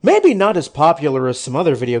Maybe not as popular as some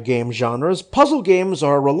other video game genres, puzzle games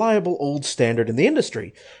are a reliable old standard in the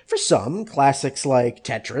industry. For some, classics like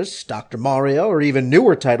Tetris, Dr. Mario, or even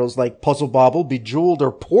newer titles like Puzzle Bobble, Bejeweled,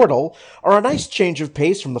 or Portal are a nice change of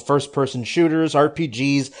pace from the first-person shooters,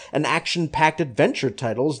 RPGs, and action-packed adventure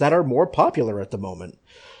titles that are more popular at the moment.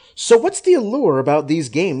 So what's the allure about these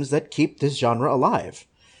games that keep this genre alive?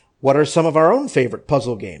 What are some of our own favorite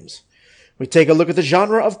puzzle games? We take a look at the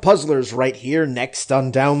genre of puzzlers right here next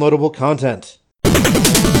on Downloadable Content.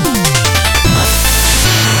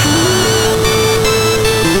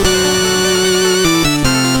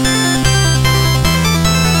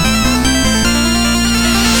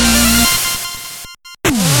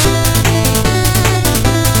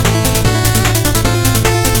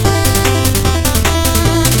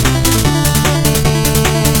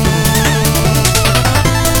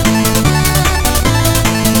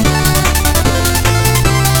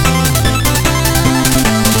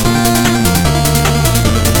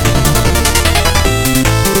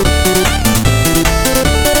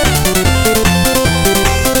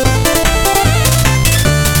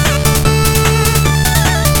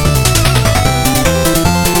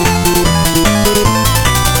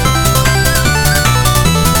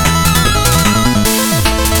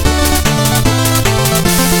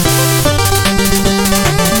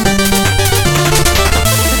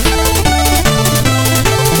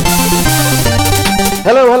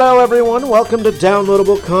 Hello everyone, welcome to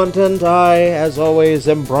Downloadable Content. I, as always,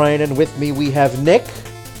 am Brian, and with me we have Nick.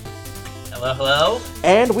 Hello.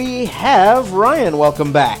 And we have Ryan.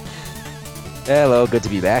 Welcome back. Hello, good to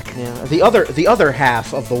be back. Yeah, the other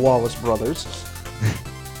half of the Wallace brothers.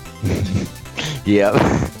 Yep.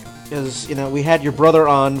 Because, we had your brother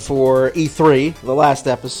on for E3, the last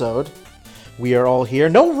episode. We are all here.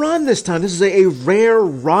 No Ron this time. This is a rare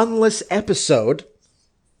Ronless episode.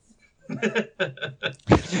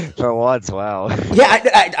 For once, wow.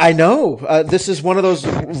 Yeah, I know. This is one of those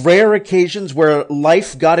rare occasions where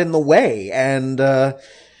life got in the way, and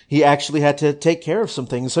he actually had to take care of some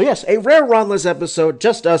things. So yes, a rare Ronless episode,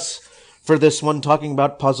 just us for this one, talking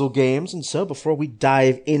about puzzle games. And so before we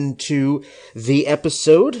dive into the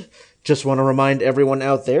episode, just want to remind everyone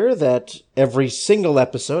out there that every single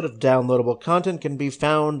episode of Downloadable Content can be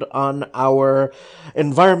found on our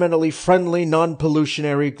environmentally friendly,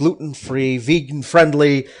 non-pollutionary, gluten-free,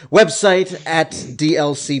 vegan-friendly website at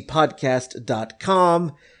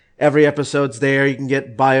dlcpodcast.com. Every episode's there. You can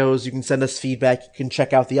get bios. You can send us feedback. You can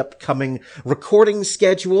check out the upcoming recording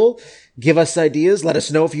schedule. Give us ideas. Let us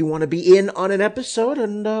know if you want to be in on an episode,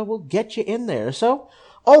 and we'll get you in there. So,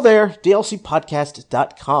 all there,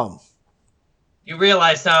 dlcpodcast.com. You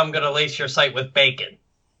realize now I'm going to lace your site with bacon.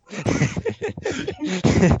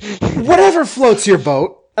 Whatever floats your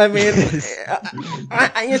boat. I mean,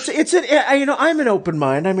 I'm an open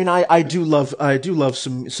mind. I mean, I do love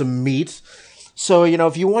some meat. So,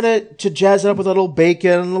 if you want to jazz it up with a little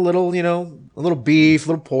bacon, a little beef, a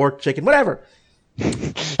little pork, chicken, whatever.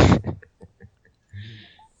 That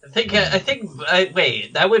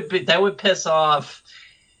would piss off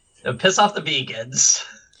the vegans.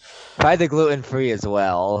 Try the gluten-free as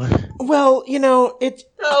well. Well, it's...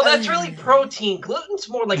 No, that's really protein. Gluten's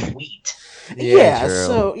more like wheat. Yeah, true.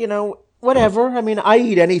 So, whatever. I mean, I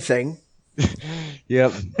eat anything.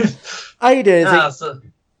 Yep. I eat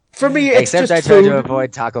anything. For me, it's Except just I try food. to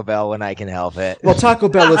avoid Taco Bell when I can help it. Well, Taco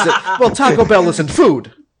Bell isn't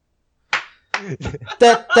food.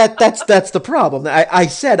 That's the problem. I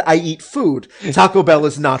said I eat food. Taco Bell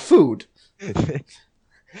is not food.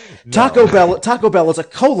 No. Taco Bell is a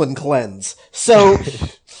colon cleanse. So,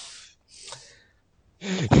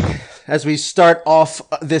 as we start off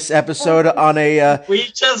this episode on a... we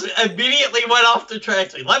just immediately went off the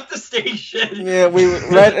tracks. We left the station. Yeah,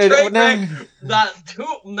 not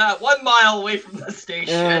 1 mile away from the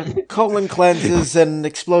station. Colon cleanses and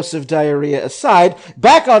explosive diarrhea aside,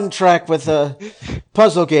 back on track with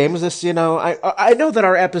puzzle games. This, I know that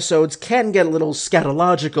our episodes can get a little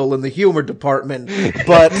scatological in the humor department,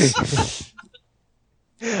 but...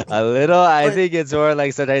 A little? I think it's more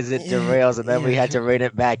like sometimes it derails and then we had to rein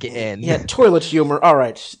it back in. Yeah, toilet humor. All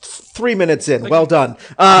right. 3 minutes in. Well done.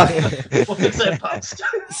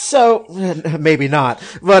 So, maybe not.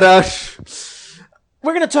 But,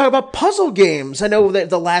 we're going to talk about puzzle games. I know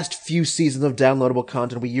that the last few seasons of Downloadable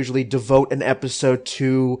Content, we usually devote an episode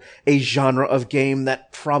to a genre of game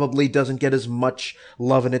that probably doesn't get as much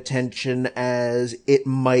love and attention as it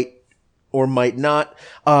might or might not.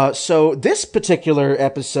 So this particular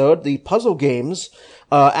episode, the puzzle games,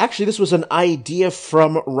 actually this was an idea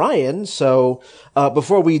from Ryan. So,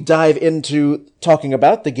 before we dive into talking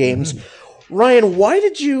about the games, Ryan, why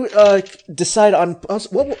did you decide on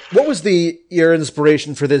what was your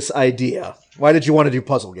inspiration for this idea? Why did you want to do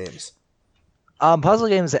puzzle games? Puzzle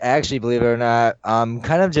games, actually, believe it or not,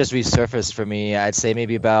 kind of just resurfaced for me. I'd say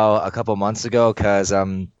maybe about a couple months ago, because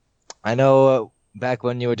I know back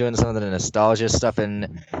when you were doing some of the nostalgia stuff,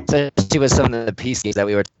 and especially with some of the PC games that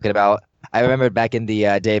we were talking about, I remember back in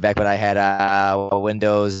the day, back when I had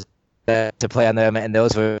Windows to play on them, and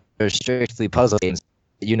those were strictly puzzle games.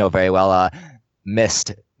 You know very well,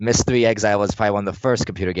 Myst 3 Exile was probably one of the first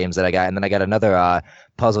computer games that I got, and then I got another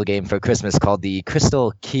puzzle game for Christmas called the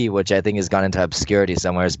Crystal Key, which I think has gone into obscurity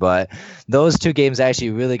somewheres. But those two games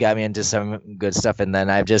actually really got me into some good stuff, and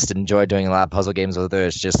then I've just enjoyed doing a lot of puzzle games, whether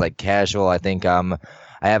it's just like casual. I think I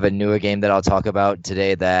have a newer game that I'll talk about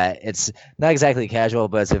today that it's not exactly casual,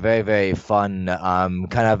 but it's a very, very fun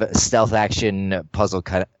kind of stealth action puzzle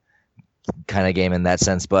kind of game in that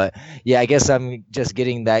sense. But yeah, I guess I'm just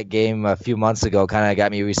getting that game a few months ago kind of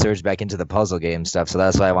got me resurged back into the puzzle game stuff, so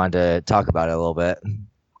that's why I wanted to talk about it a little bit.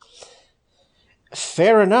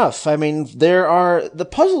 Fair enough. I mean, the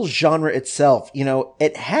puzzle genre itself,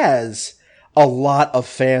 it has a lot of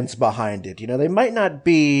fans behind it. They might not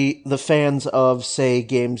be the fans of, say,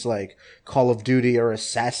 games like Call of Duty or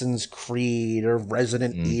Assassin's Creed or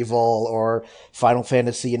Resident Evil or Final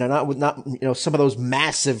Fantasy, not some of those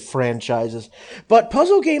massive franchises. But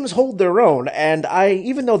puzzle games hold their own, and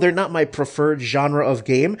even though they're not my preferred genre of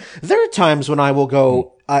game, there are times when I will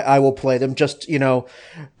go, I will play them just,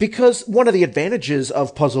 because one of the advantages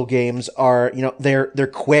of puzzle games are, they're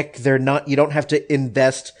quick, you don't have to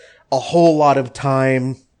invest a whole lot of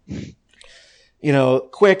time,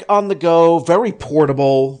 quick, on the go, very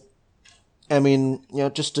portable. I mean,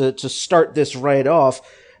 just to start this right off,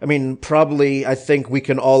 I mean, probably I think we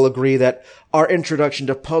can all agree that our introduction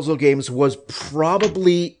to puzzle games was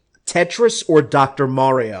probably Tetris or Dr.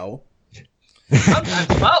 Mario.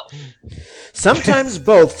 Sometimes both. Sometimes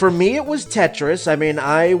both. For me, it was Tetris. I mean,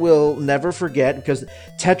 I will never forget, because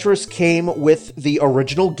Tetris came with the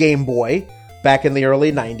original Game Boy back in the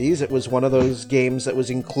early 90s. It was one of those games that was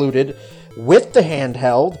included with the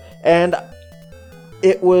handheld, and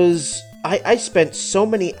it was... I spent so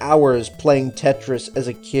many hours playing Tetris as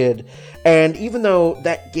a kid, and even though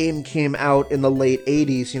that game came out in the late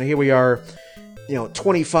 80s, here we are,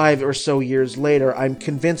 25 or so years later, I'm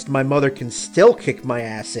convinced my mother can still kick my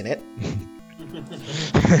ass in it.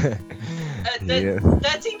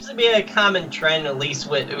 That seems to be a common trend, at least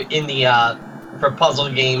in the for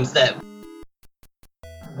puzzle games, that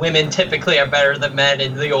women typically are better than men,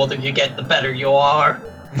 and the older you get, the better you are.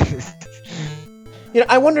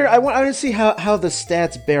 I want to see how the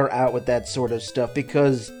stats bear out with that sort of stuff,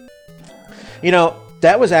 because,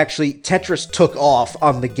 that was actually, Tetris took off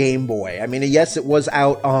on the Game Boy. I mean, yes, it was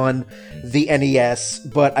out on the NES,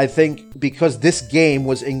 but I think because this game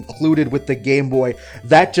was included with the Game Boy,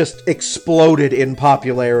 that just exploded in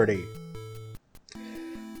popularity.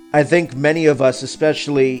 I think many of us,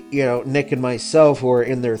 especially, Nick and myself, who are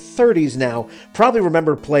in their 30s now, probably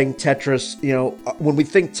remember playing Tetris. When we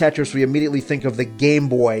think Tetris, we immediately think of the Game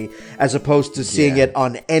Boy, as opposed to seeing it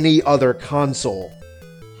on any other console.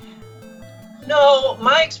 No,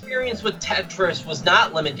 my experience with Tetris was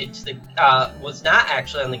not limited to was not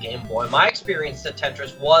actually on the Game Boy. My experience with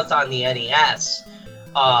Tetris was on the NES.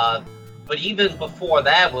 But even before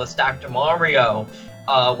that was Dr. Mario.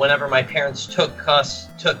 Whenever my parents took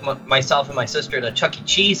myself and my sister to Chuck E.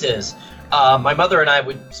 Cheese's, my mother and I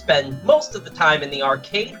would spend most of the time in the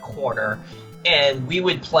arcade corner, and we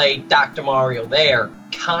would play Dr. Mario there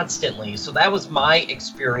constantly. So that was my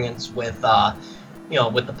experience with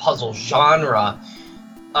with the puzzle genre.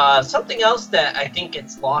 Something else that I think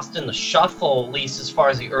gets lost in the shuffle, at least as far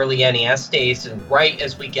as the early NES days, and right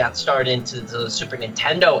as we got started into the Super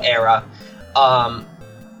Nintendo era,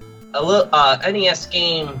 a little NES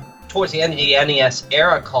game towards the end of the NES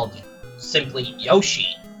era called simply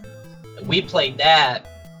Yoshi. We played that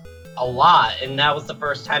a lot, and that was the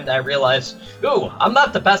first time that I realized, ooh, I'm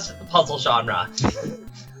not the best at the puzzle genre.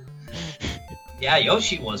 Yeah,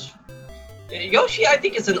 Yoshi, I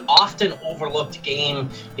think, is an often overlooked game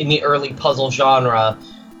in the early puzzle genre,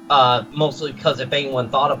 mostly because if anyone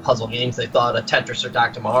thought of puzzle games, they thought of Tetris or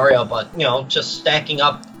Dr. Mario, but, just stacking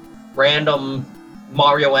up random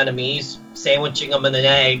Mario enemies, sandwiching them in an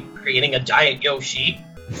egg, creating a giant Yoshi.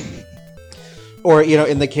 Or,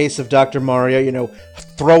 in the case of Dr. Mario,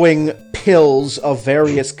 throwing pills of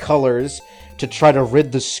various colors to try to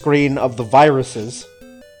rid the screen of the viruses.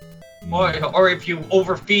 Or if you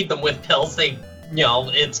overfeed them with pills,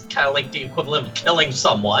 it's kind of like the equivalent of killing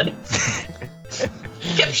someone.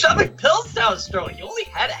 Kept shoving pills down his throat. He only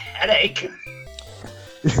had a headache.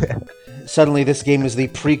 Suddenly, this game is the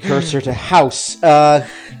precursor to House.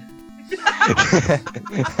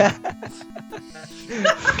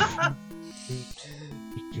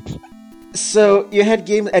 So you had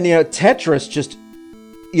games, and Tetris just,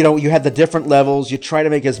 you had the different levels. You try to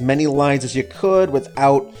make as many lines as you could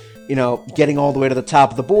without, getting all the way to the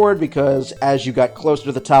top of the board, because as you got closer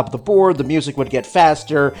to the top of the board, the music would get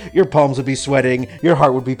faster, your palms would be sweating, your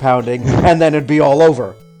heart would be pounding, and then it'd be all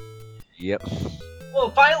over. Yep. Well,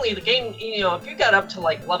 finally, the game, if you got up to,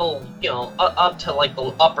 like, level, up to, like,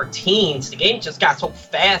 the upper teens, the game just got so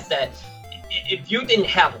fast that if you didn't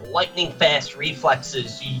have lightning-fast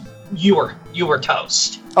reflexes, you were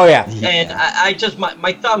toast. Oh, yeah. And I just,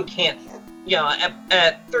 my thumb can't,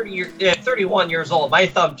 at 31 years old, my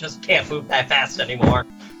thumb just can't move that fast anymore.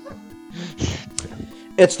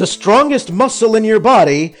 It's the strongest muscle in your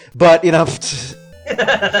body, but,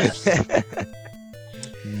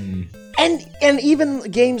 And even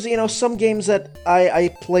games, some games that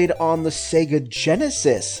I played on the Sega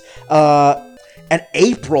Genesis, and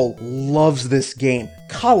April loves this game,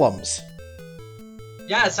 Columns.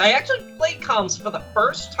 Yes, I actually played Columns for the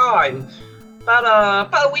first time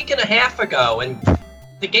about a week and a half ago, and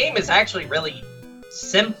the game is actually really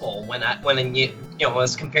simple when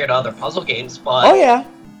as compared to other puzzle games. But oh yeah,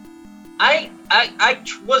 I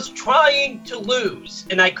was trying to lose,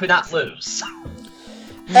 and I could not lose.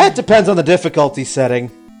 That depends on the difficulty setting.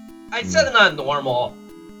 I set it on normal,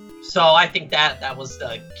 so I think that was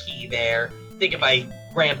the key there. I think if I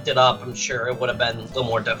ramped it up, I'm sure it would have been a little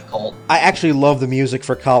more difficult. I actually love the music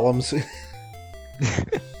for Columns.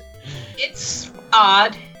 It's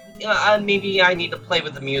odd. Maybe I need to play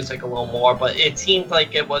with the music a little more, but it seemed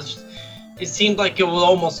like it would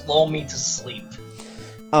almost lull me to sleep.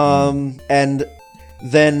 And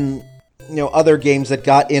then, other games that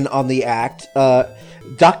got in on the act,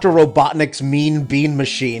 Dr. Robotnik's Mean Bean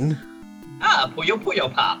Machine. Puyo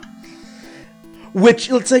Puyo Pop. Which,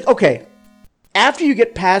 it's like, okay, after you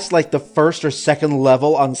get past, like, the first or second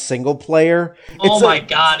level on single player...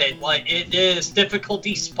 God, it is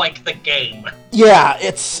difficulty spike the game. Yeah,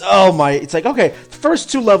 it's like, okay, first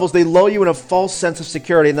two levels, they lull you in a false sense of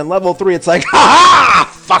security, and then level 3, it's like,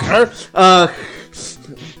 ha-ha, fucker!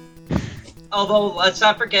 Although, let's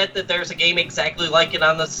not forget that there's a game exactly like it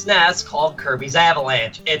on the SNES called Kirby's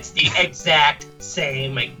Avalanche. It's the exact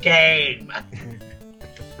same game.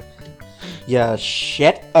 Yeah,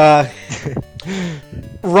 shit.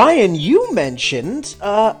 Ryan, you mentioned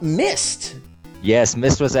Myst. Yes,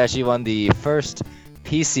 Myst was actually one of the first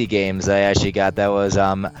PC games I actually got that was,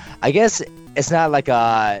 I guess it's not like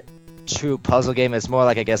a true puzzle game. It's more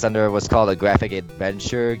like, I guess, under what's called a graphic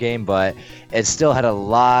adventure game, but it still had a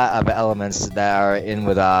lot of elements that are in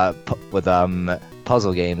with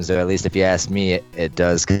puzzle games, or at least if you ask me, it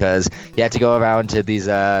does, because you have to go around to these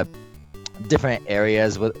different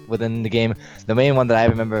areas within the game. The main one that I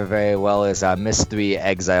remember very well is Myst 3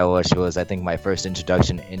 Exile, which was, I think, my first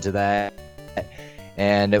introduction into that.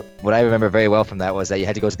 And what I remember very well from that was that you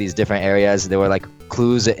had to go to these different areas. There were like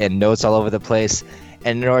clues and notes all over the place,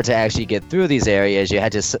 and in order to actually get through these areas, you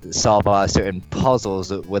had to solve certain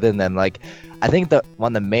puzzles within them. Like, I think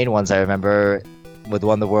one of the main ones I remember with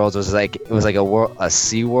one of the worlds was like, it was like a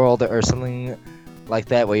sea world or something like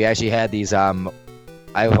that, where you actually had these I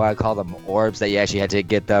want to call them orbs, that you actually had to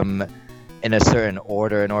get them in a certain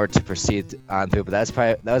order in order to proceed on through. But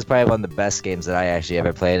that was probably one of the best games that I actually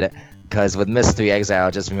ever played. Because with Myst 3 Exile,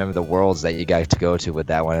 I just remember the worlds that you got to go to with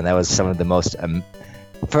that one, and that was some of the most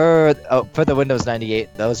for the Windows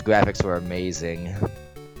 98. Those graphics were amazing.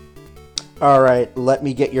 All right, let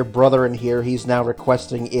me get your brother in here. He's now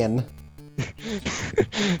requesting in.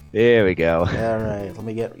 There we go. All right, let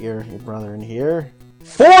me get your brother in here.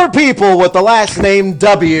 4 people with the last name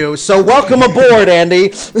W. So welcome aboard,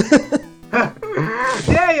 Andy.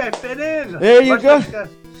 Yay! I fit in. There you go.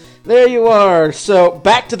 There you are. So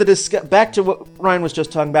back to what Ryan was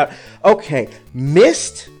just talking about. Okay,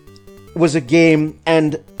 Myst was a game,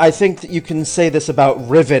 and I think that you can say this about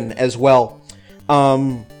Riven as well.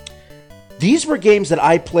 These were games that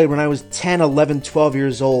I played when I was 10, 11, 12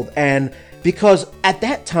 years old, and because at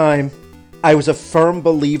that time I was a firm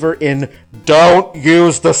believer in don't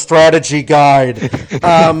use the strategy guide.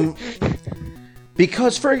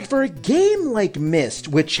 Because for a game like Myst,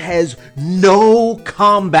 which has no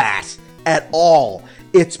combat at all,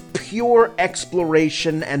 it's pure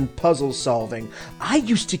exploration and puzzle solving, I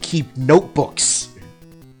used to keep notebooks.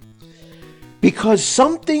 Because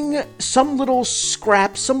some little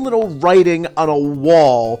scrap, some little writing on a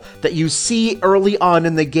wall that you see early on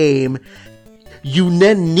in the game, you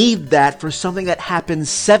then need that for something that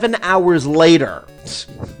happens 7 hours later.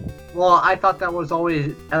 Well, I thought that was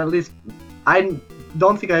always, at least, I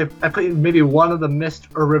don't think I played maybe one of the Myst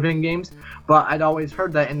or Riven games, but I'd always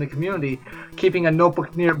heard that in the community, keeping a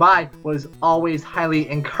notebook nearby was always highly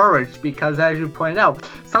encouraged because, as you pointed out,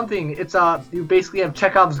 you basically have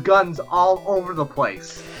Chekhov's guns all over the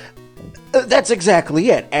place. That's exactly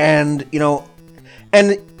it. And,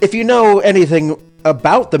 and if you know anything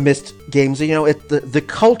about the Myst games, the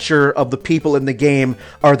culture of the people in the game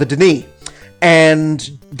are the D'ni. And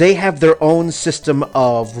they have their own system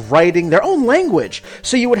of writing, their own language.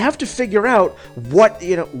 So you would have to figure out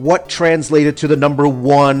what translated to the number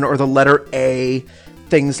 1 or the letter A,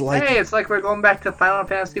 things like... Hey, it's like we're going back to Final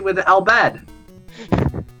Fantasy with the Al Bhed.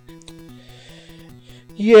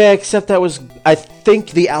 Yeah, except I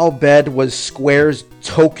think the Al Bhed was Square's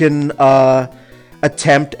token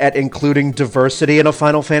attempt at including diversity in a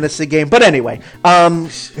Final Fantasy game. But anyway,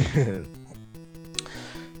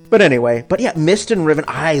 But yeah, Myst and Riven,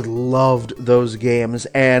 I loved those games,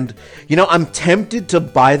 and, I'm tempted to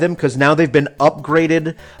buy them, because now they've been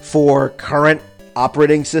upgraded for current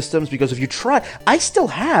operating systems, because if you try, I still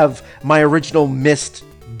have my original Myst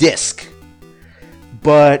disc,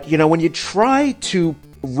 but, when you try to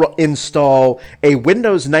install a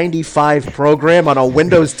Windows 95 program on a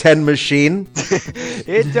Windows 10 machine...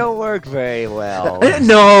 It don't work very well.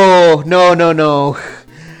 No.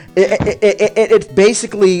 It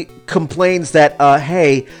basically complains that,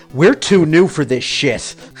 hey, we're too new for this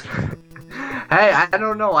shit. Hey, I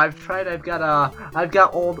don't know. I've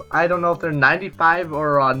got old, I don't know if they're 95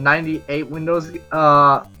 or 98 Windows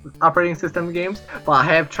operating system games, but I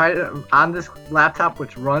have tried it on this laptop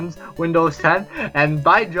which runs Windows 10, and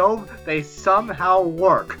by Jove, they somehow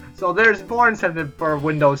work. So there's more incentive for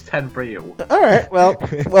Windows 10 for you. All right. Well,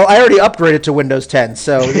 I already upgraded to Windows 10,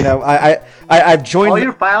 so I've joined. All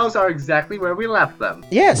your files are exactly where we left them.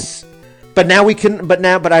 Yes, but now we can. But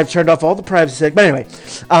I've turned off all the privacy. But anyway,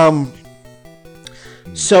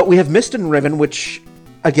 so we have Myst and Riven, which,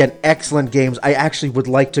 again, excellent games. I actually would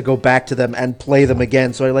like to go back to them and play them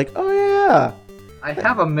again. So oh yeah. I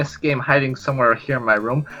have a Myst game hiding somewhere here in my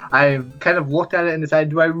room. I kind of looked at it and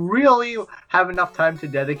decided, do I really have enough time to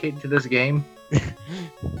dedicate to this game?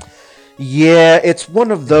 Yeah, it's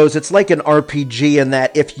one of those. It's like an RPG in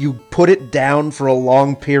that if you put it down for a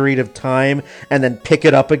long period of time and then pick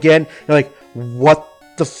it up again, you're like, what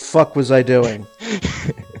the fuck was I doing?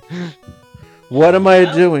 What am I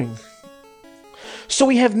doing? So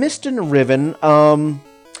we have Myst and Riven.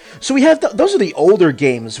 So we have those are the older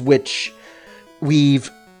games which we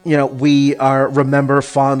remember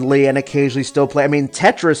fondly and occasionally still play. I mean,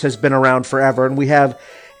 Tetris has been around forever, and we have.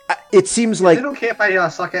 It seems like. Is it okay if I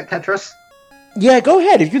suck at Tetris? Yeah, go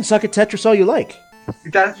ahead. You can suck at Tetris all you like.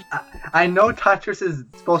 I know Tetris is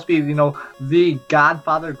supposed to be, the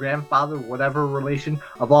godfather, grandfather, whatever relation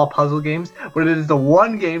of all puzzle games, but it is the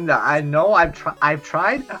one game that I know I have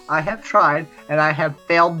tried, and I have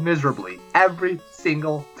failed miserably every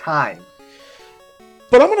single time.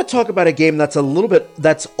 But I'm going to talk about a game that's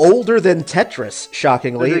that's older than Tetris,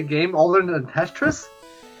 shockingly. Is a game older than Tetris?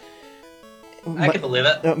 I can believe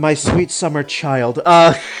it. My sweet summer child.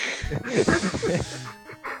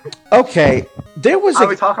 Okay, there was Are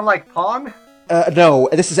we talking like Pong? No,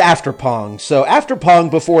 this is after Pong. So after Pong,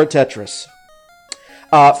 before Tetris.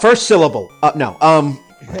 First syllable. No.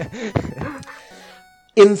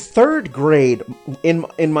 In third grade,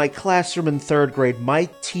 in my classroom in third grade, my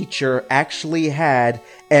teacher actually had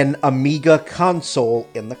an Amiga console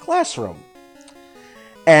in the classroom.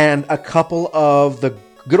 And a couple of the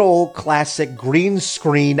good old classic green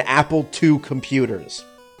screen Apple II computers.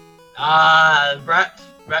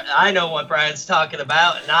 I know what Brian's talking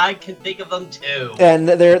about, and I can think of them too. And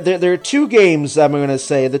there are two games I'm going to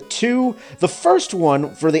say. The first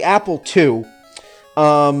one for the Apple II,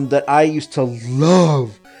 that I used to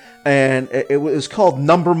love, and it was called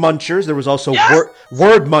Number Munchers. There was also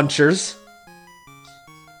Word Munchers.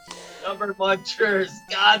 Number Munchers,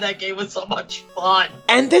 God, that game was so much fun.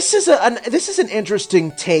 And this is an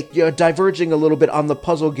interesting take, diverging a little bit on the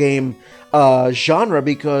puzzle game genre,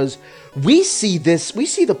 because we see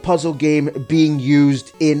the puzzle game being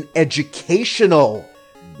used in educational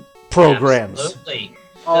programs. Absolutely.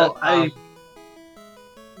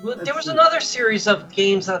 There was another series of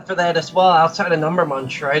games for that as well, outside of Number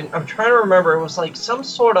Muncher. I'm trying to remember. It was like some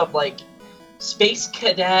sort of like Space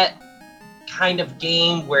Cadet kind of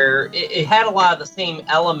game where it had a lot of the same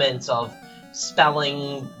elements of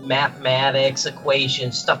spelling, mathematics,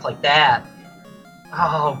 equations, stuff like that.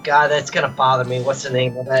 Oh God, that's gonna bother me. What's the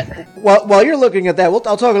name of it? While you're looking at that, I'll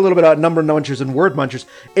talk a little bit about Number Munchers and Word Munchers.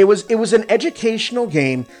 It was an educational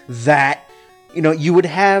game that you would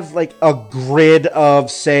have like a grid of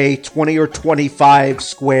say 20 or 25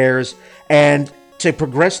 squares, and to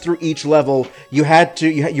progress through each level, you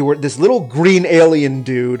were this little green alien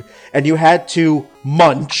dude, and you had to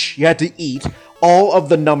eat all of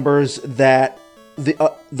the numbers that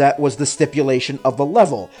was the stipulation of the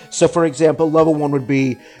level. So, for example, level 1 would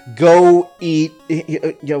be go eat,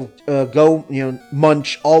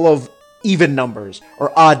 munch all of even numbers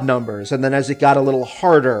or odd numbers, and then as it got a little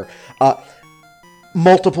harder,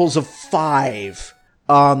 multiples of 5,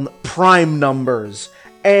 prime numbers,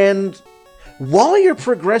 and while you're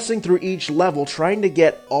progressing through each level, trying to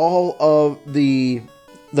get all of the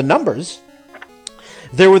numbers,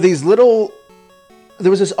 there was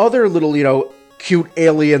this other little, cute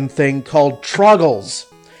alien thing called Troggles.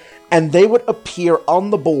 And they would appear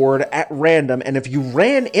on the board at random, and if you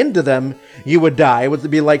ran into them, you would die. It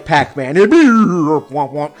would be like Pac-Man.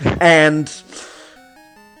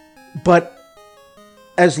 But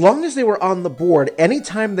as long as they were on the board,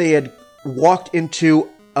 anytime they had walked into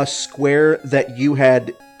a square that you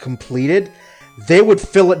had completed, they would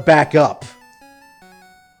fill it back up.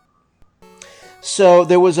 So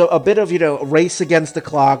there was a bit of, race against the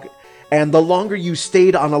clock, and the longer you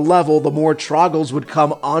stayed on a level, the more Troggles would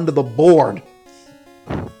come onto the board.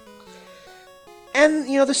 And,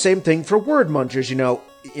 the same thing for word munchers,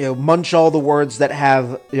 munch all the words that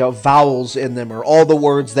have, vowels in them, or all the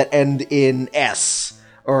words that end in S,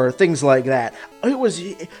 or things like that.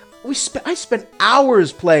 I spent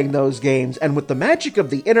hours playing those games, and with the magic of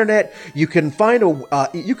the internet, you can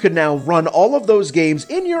you can now run all of those games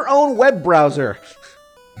in your own web browser.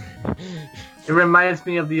 It reminds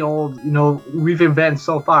me of the old, we've advanced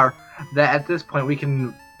so far that at this point we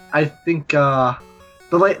can, I think, the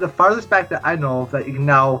farthest back that I know of that you can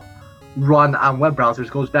now run on web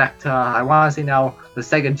browsers goes back to, I want to say now, the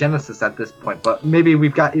Sega Genesis at this point, but maybe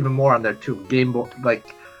we've got even more on there too, Game Boy,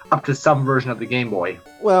 up to some version of the Game Boy.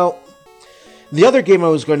 Well, the other game I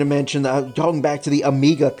was going to mention, going back to the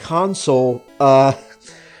Amiga console,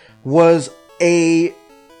 was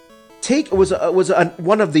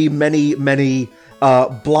one of the many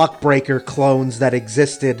Block Breaker clones that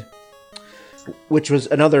existed, which was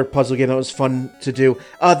another puzzle game that was fun to do.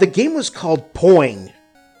 The game was called Poing.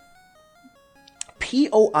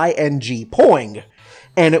 Poing. Poing.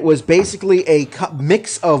 And it was basically a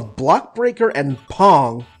mix of Block Breaker and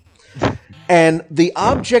Pong. And the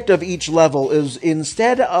object of each level is,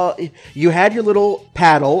 instead, you had your little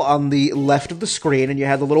paddle on the left of the screen, and you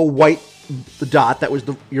had the little white dot that was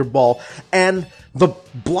your ball, and the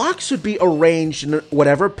blocks would be arranged in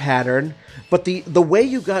whatever pattern, but the way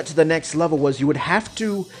you got to the next level was you would have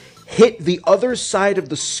to hit the other side of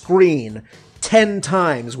the screen 10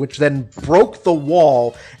 times, which then broke the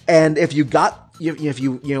wall, and if you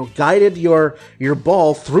guided your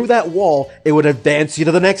ball through that wall, it would advance you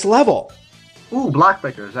to the next level. Ooh, Block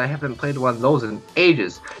Breakers. I haven't played one of those in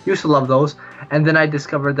ages. Used to love those. And then I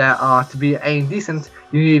discovered that to be aiming decent,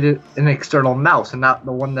 you needed an external mouse and not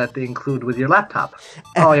the one that they include with your laptop.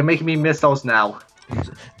 Oh, you're making me miss those now.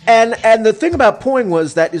 And the thing about Poing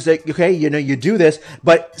was that okay, you do this,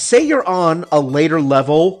 but say you're on a later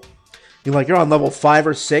level, you're on level 5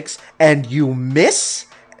 or 6, and you miss,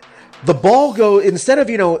 the ball instead of,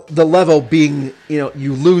 the level being,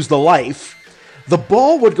 you lose the life, the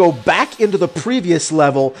ball would go back into the previous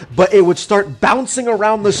level, but it would start bouncing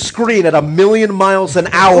around the screen at 1,000,000 miles an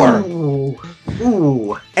hour.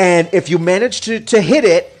 Ooh. And if you managed to hit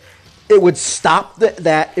it, it would stop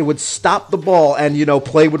it would stop the ball, and,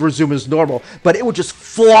 play would resume as normal. But it would just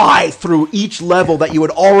fly through each level that you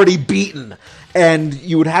had already beaten, and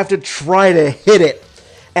you would have to try to hit it.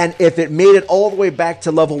 And if it made it all the way back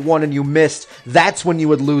to level 1 and you missed, that's when you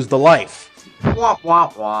would lose the life. Wah,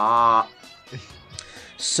 wah, wah.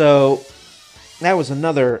 So that was a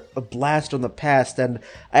blast from the past, and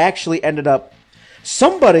I actually ended up,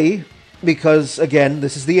 because again,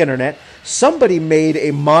 this is the internet, somebody made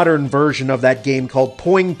a modern version of that game called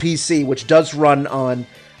Poing PC, which does run on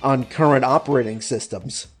current operating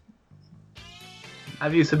systems.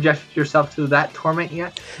 Have you subjected yourself to that torment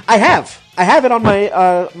yet? I have it on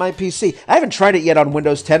my PC. I haven't tried it yet on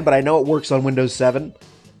Windows 10, but I know it works on Windows 7.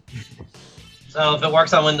 So if it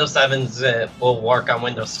works on Windows 7, it will work on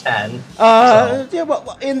Windows 10. Yeah,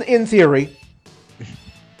 well, in theory.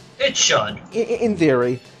 It should. In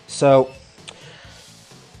theory. So,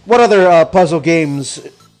 what other puzzle games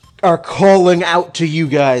are calling out to you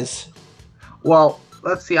guys? Well,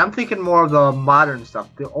 let's see. I'm thinking more of the modern stuff.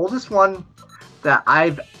 The oldest one that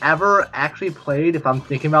I've ever actually played, if I'm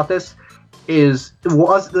thinking about this,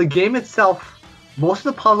 was the game itself. Most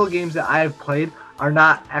of the puzzle games that I've played are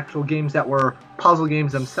not actual games that were puzzle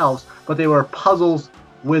games themselves, but they were puzzles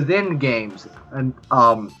within games, and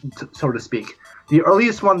so to speak. The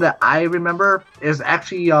earliest one that I remember is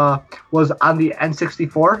actually was on the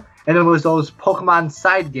N64, and it was those Pokemon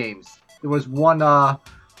side games. There was one, I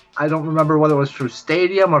don't remember whether it was through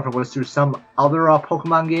Stadium or if it was through some other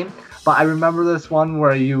Pokemon game, but I remember this one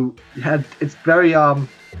where you had, it's very,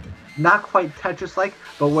 not quite Tetris-like,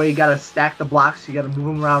 but where you gotta stack the blocks, you gotta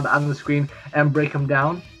move them around on the screen and break them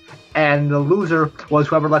down. And the loser was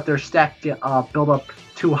whoever let their stack get, build up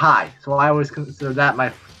too high. So I always consider that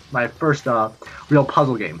my first real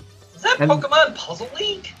puzzle game. Was that Pokemon Puzzle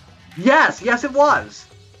League? Yes, it was.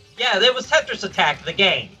 Yeah, there was Tetris Attack, the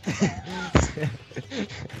game.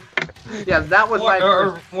 Yeah, that was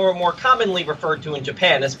or more commonly referred to in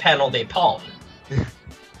Japan as Panel de Pong.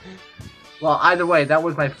 Well, either way, that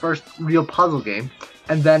was my first real puzzle game.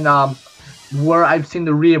 And then where I've seen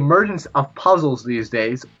the reemergence of puzzles these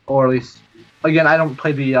days, or at least, again, I don't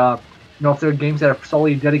play the, if there are games that are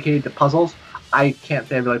solely dedicated to puzzles, I can't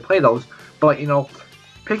say I really play those. But,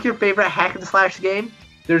 pick your favorite hack and slash game.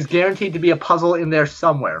 There's guaranteed to be a puzzle in there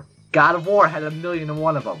somewhere. God of War had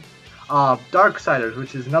 1,000,001 of them. Darksiders,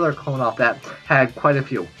 which is another clone off that, had quite a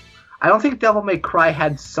few. I don't think Devil May Cry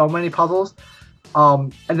had so many puzzles.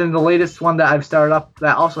 And then the latest one that I've started up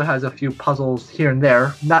that also has a few puzzles here and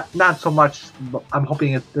there. Not so much. But I'm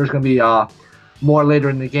hoping there's going to be more later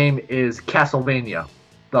in the game is Castlevania,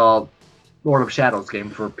 the Lord of Shadows game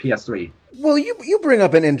for PS3. Well, you bring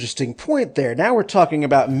up an interesting point there. Now we're talking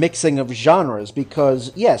about mixing of genres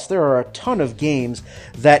because, yes, there are a ton of games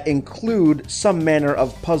that include some manner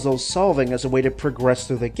of puzzle solving as a way to progress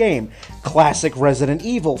through the game. Classic Resident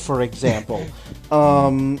Evil, for example. All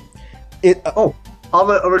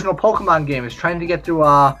the original Pokemon games, trying to get through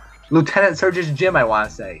Lieutenant Surge's gym, I want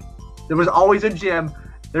to say. There was always a gym.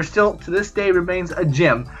 There still, to this day, remains a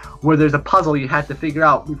gym where there's a puzzle you have to figure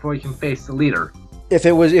out before you can face the leader. If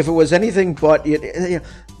it was anything but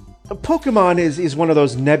Pokemon is one of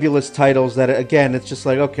those nebulous titles that, again, it's just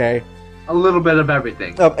like, okay, a little bit of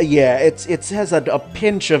everything. Yeah, it has a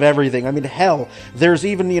pinch of everything. I mean, hell, there's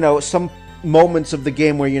even some moments of the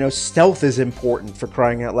game where stealth is important, for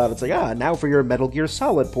crying out loud. It's like, now for your Metal Gear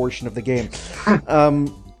Solid portion of the game.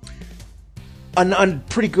 A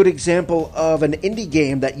pretty good example of an indie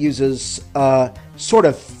game that uses sort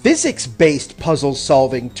of physics-based puzzle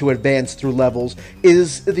solving to advance through levels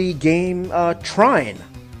is the game Trine,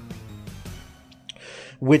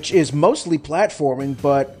 which is mostly platforming,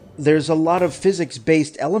 but there's a lot of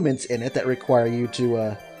physics-based elements in it that require you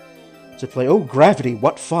to play. Oh, gravity!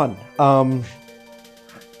 What fun!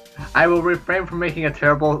 I will refrain from making a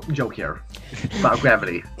terrible joke here about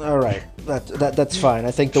gravity. All right, that's fine.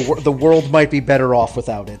 I think the world might be better off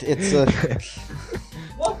without it. It's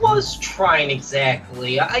What was Trine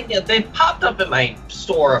exactly? They popped up at my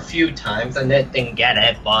store a few times. I didn't get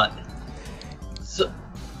it, but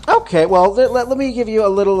okay. Well, let me give you a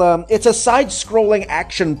little. It's a side-scrolling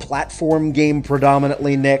action platform game,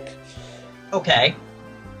 predominantly, Nick. Okay.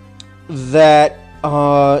 That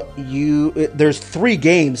there's 3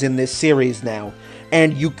 games in this series now,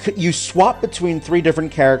 and you swap between 3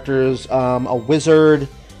 different characters: a wizard,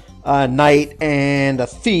 a knight, and a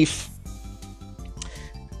thief.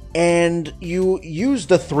 And you use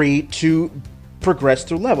the 3 to progress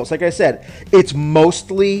through levels. Like I said, it's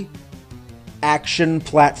mostly action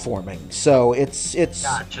platforming. So it's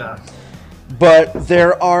Gotcha. But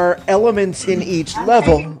there are elements in each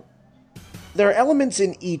level. There are elements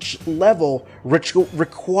in each level which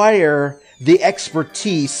require the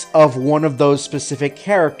expertise of one of those specific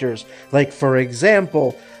characters. Like, for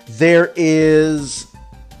example, there is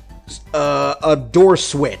a door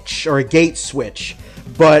switch or a gate switch,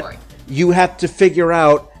 but you have to figure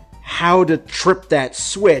out how to trip that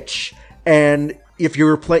switch. And if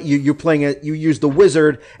you're playing it, you use the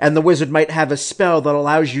wizard, and the wizard might have a spell that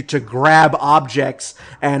allows you to grab objects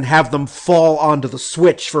and have them fall onto the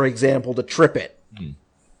switch, for example, to trip it.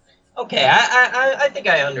 Okay, I think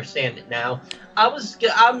I understand it now.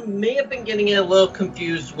 I may have been getting it a little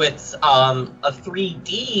confused with a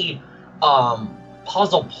 3D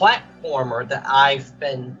puzzle platformer that I've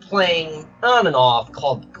been playing on and off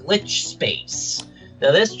called Glitch Space.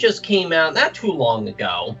 Now, this just came out not too long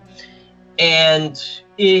ago, and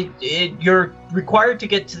you're required to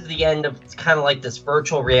get to the end of kind of like this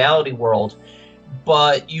virtual reality world,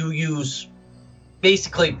 but you use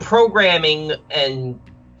basically programming and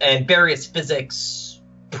various physics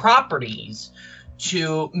properties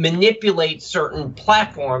to manipulate certain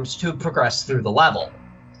platforms to progress through the level.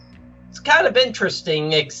 It's kind of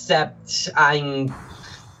interesting, except I'm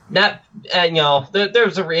Not, and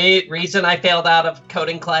there's a reason I failed out of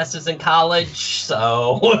coding classes in college,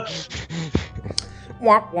 so.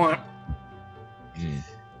 Womp womp.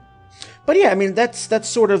 But yeah, I mean, that's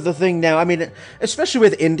sort of the thing now. I mean, especially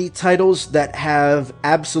with indie titles that have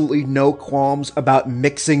absolutely no qualms about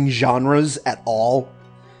mixing genres at all.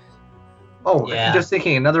 Oh, Yeah. just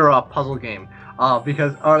thinking, another puzzle game.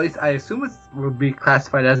 Because, or at least I assume it would be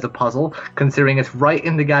classified as a puzzle, considering it's right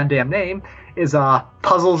in the goddamn name, is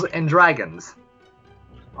Puzzles and Dragons.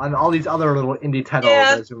 On all these other little indie titles.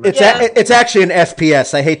 Yeah, as you It's Yeah. it's actually an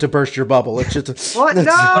FPS. I hate to burst your bubble. It's just What? No!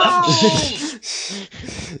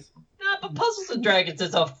 No, but Puzzles and Dragons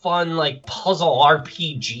is a fun, like, puzzle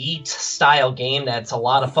RPG style game that's a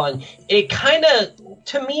lot of fun. It kind of,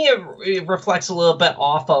 to me, it reflects a little bit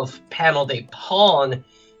off of Panel de Pon,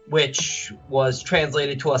 which was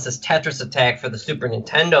translated to us as Tetris Attack for the Super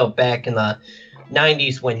Nintendo back in the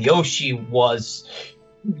 90s when Yoshi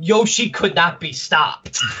could not be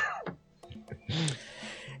stopped.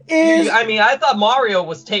 I mean, I thought Mario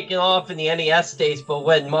was taking off in the NES days, but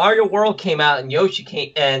when Mario World came out and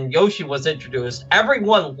Yoshi was introduced,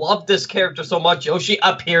 everyone loved this character so much. Yoshi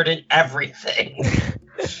appeared in everything.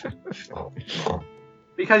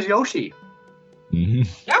 Because Yoshi.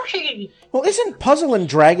 Yoshi. well, isn't Puzzle and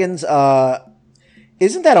Dragons?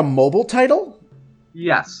 Isn't that a mobile title?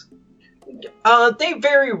 Yes. They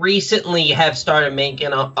very recently have started making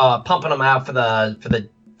pumping them out for the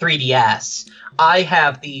 3DS. I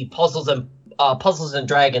have the Puzzles and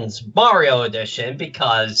Dragons Mario Edition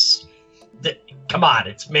because, come on,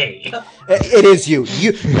 it's me. It is you.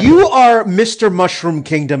 You are Mr. Mushroom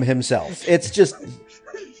Kingdom himself. It's just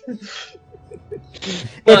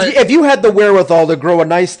if you had the wherewithal to grow a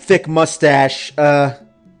nice thick mustache, Nah,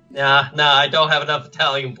 I don't have enough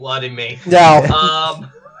Italian blood in me. no.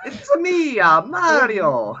 It's me,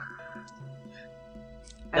 Mario!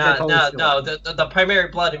 And that's No, always no, the primary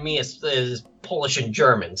blood in me is Polish and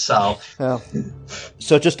German, so. Well,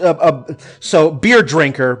 so just so beer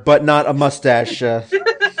drinker, but not a mustache.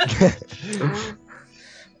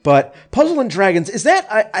 But Puzzle and Dragons, is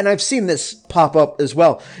that? And I've seen this pop up as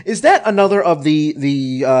well. Is that another of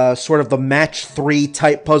the sort of the match 3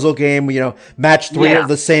 type puzzle game? Match 3 Yeah. of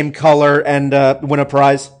the same color and win a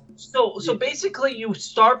prize. So basically, you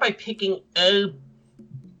start by picking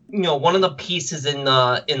one of the pieces in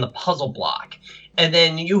the puzzle block, and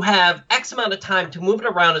then you have X amount of time to move it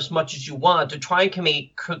around as much as you want to try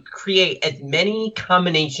and create as many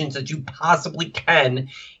combinations as you possibly can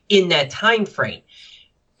in that time frame.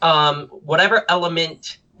 Whatever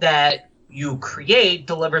element that you create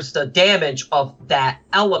delivers the damage of that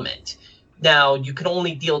element. Now, you can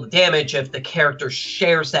only deal the damage if the character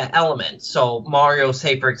shares that element. So Mario,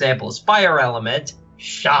 say, for example, is fire element.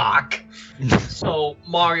 Shock. So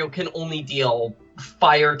Mario can only deal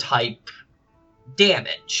fire-type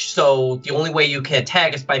damage. So the only way you can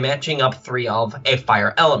attack is by matching up 3 of a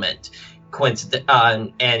fire element.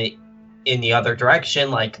 And in the other direction,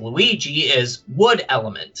 like Luigi, is wood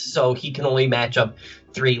element. So he can only match up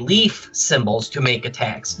 3 leaf symbols to make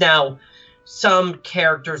attacks. Now, some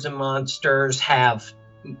characters and monsters have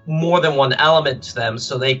more than one element to them,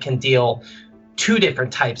 so they can deal 2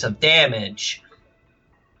 different types of damage.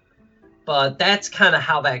 But that's kind of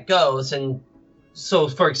how that goes. And so,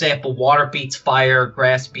 for example, water beats fire,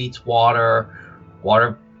 grass beats water,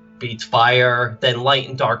 water beats fire, then light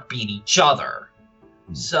and dark beat each other.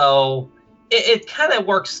 So it kind of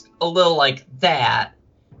works a little like that.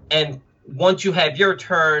 And once you have your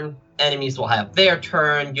turn, enemies will have their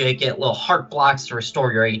turn. You get little heart blocks to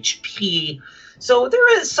restore your HP. So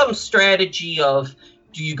there is some strategy of,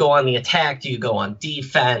 do you go on the attack? Do you go on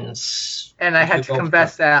defense? And I had to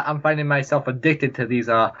confess that I'm finding myself addicted to these.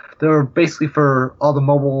 They're basically for all the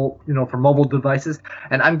mobile, for mobile devices,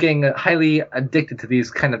 and I'm getting highly addicted to these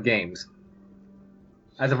kind of games.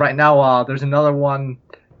 As of right now, there's another one.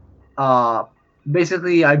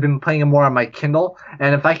 Basically, I've been playing them more on my Kindle,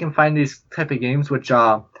 and if I can find these type of games, which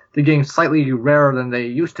the game's slightly rarer than they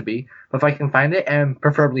used to be, but if I can find it, and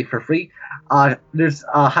preferably for free, there's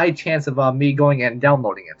a high chance of me going and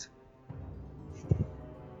downloading it.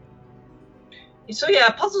 So yeah,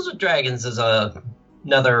 Puzzles with Dragons is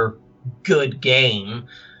another good game.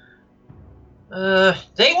 Does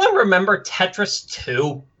anyone remember Tetris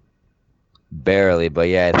 2? Barely, but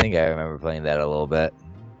yeah, I think I remember playing that a little bit.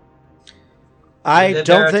 I There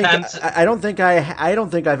don't are think attempts- I don't think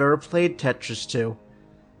I've ever played Tetris 2.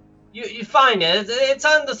 You find it. It's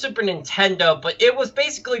on the Super Nintendo, but it was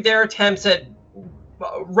basically their attempts at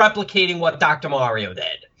replicating what Dr. Mario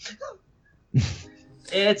did.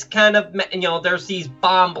 It's kind of, there's these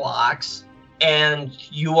bomb blocks, and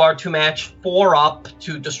you are to match 4 up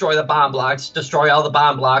to destroy the bomb blocks, destroy all the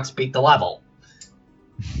bomb blocks, beat the level.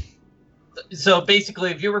 So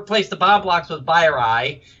basically, if you replace the bomb blocks with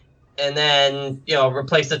Biri, and then,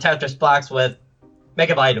 replace the Tetris blocks with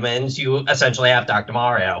Mega Vitamins, you essentially have Dr.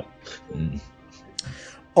 Mario.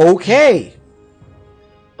 Okay.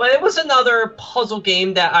 But it was another puzzle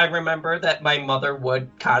game that I remember that my mother would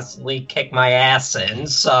constantly kick my ass in,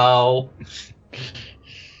 so...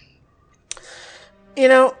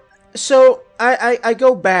 So I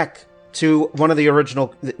go back to one of the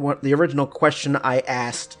original question I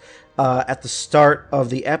asked at the start of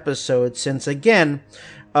the episode, since again,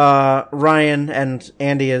 Ryan and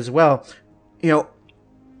Andy as well,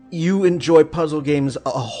 you enjoy puzzle games a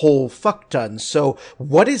whole fuck ton. So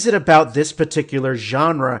what is it about this particular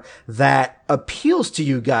genre that appeals to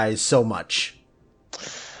you guys so much?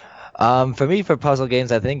 For me, for puzzle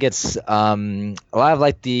games, I think it's a lot of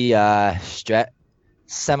like the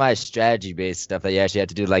semi-strategy based stuff that you actually have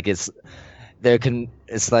to do. Like with the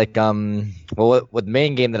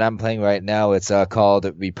main game that I'm playing right now, it's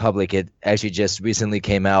called Republic. It actually just recently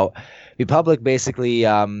came out. Republic basically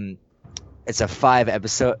it's a 5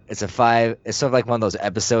 episode. It's sort of like one of those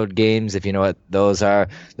episode games, if you know what those are.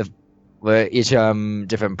 Where each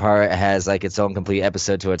different part has like its own complete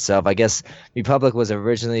episode to itself. I guess Republic was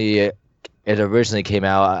originally came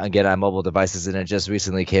out again on mobile devices, and it just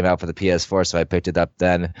recently came out for the PS4, so I picked it up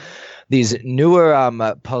then. These newer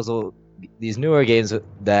games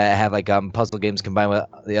that have like puzzle games combined with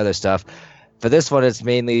the other stuff. For this one, it's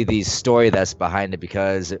mainly the story that's behind it,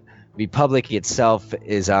 because Republic itself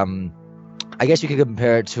is I guess you could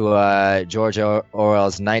compare it to George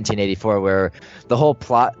Orwell's 1984, where the whole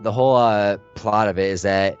plot of it is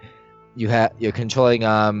that you're controlling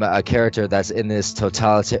a character that's in this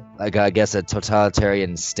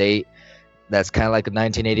totalitarian state that's kind of like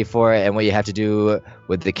 1984, and what you have to do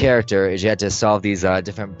with the character is you have to solve these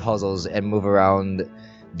different puzzles and move around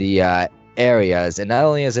the areas. And not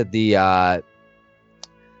only is it the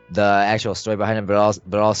actual story behind it,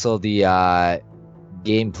 but also the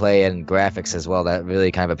gameplay and graphics as well that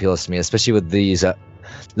really kind of appeals to me, especially with these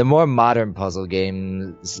the more modern puzzle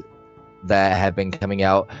games that have been coming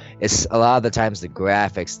out. It's a lot of the times the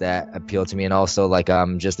graphics that appeal to me, and also like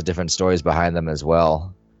just the different stories behind them as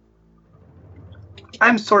well.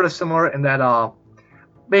 I'm sort of similar in that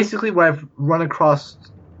basically when I've run across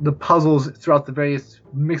the puzzles throughout the various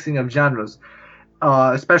mixing of genres,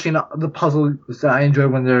 especially in the puzzles that I enjoy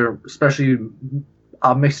when they're especially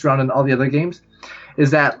mixed around in all the other games, is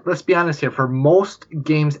that, let's be honest here, for most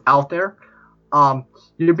games out there,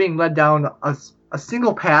 you're being led down a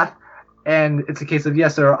single path, and it's a case of,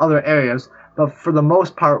 yes, there are other areas, but for the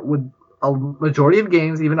most part, with a majority of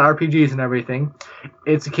games, even RPGs and everything,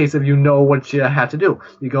 it's a case of you know what you have to do.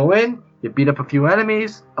 You go in, you beat up a few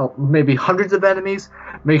enemies, maybe hundreds of enemies,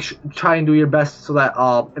 try and do your best so that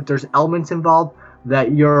if there's elements involved,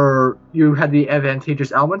 that you have the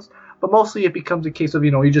advantageous elements. But mostly it becomes a case of,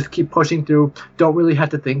 you just keep pushing through, don't really have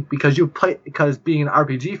to think, because being an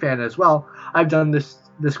RPG fan as well, I've done this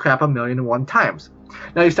crap 1,000,001 times.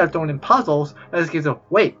 Now you start throwing in puzzles, and it's a case of,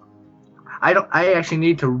 wait, I actually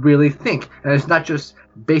need to really think. And it's not just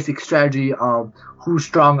basic strategy of who's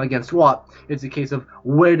strong against what. It's a case of,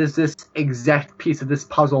 where does this exact piece of this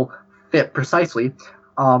puzzle fit precisely?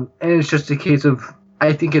 And it's just a case of,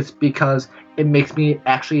 I think it's because it makes me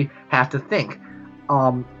actually have to think.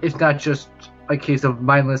 It's not just a case of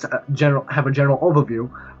mindless have a general overview,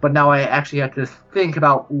 but now I actually have to think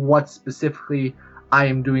about what specifically I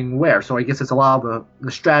am doing where. So I guess it's a lot of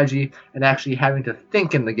the strategy and actually having to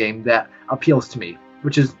think in the game that appeals to me,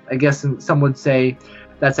 which is, I guess some would say,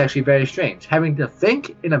 that's actually very strange. Having to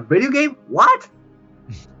think in a video game? What?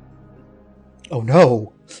 Oh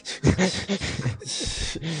no.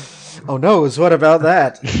 Oh no, what about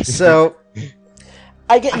that? So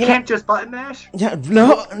I can't just button mash? Yeah,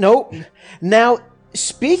 no. Now,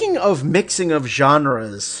 speaking of mixing of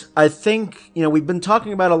genres, I think, we've been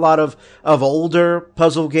talking about a lot of older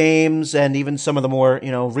puzzle games and even some of the more,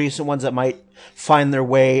 recent ones that might find their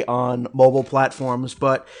way on mobile platforms,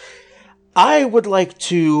 but I would like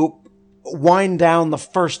to wind down the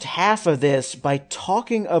first half of this by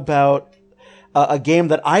talking about a game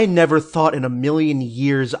that I never thought in a million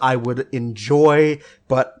years I would enjoy,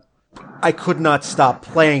 but I could not stop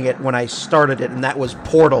playing it when I started it, and that was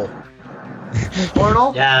Portal.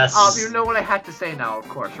 Portal? Yes. You know what I have to say now, of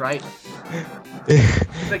course, right?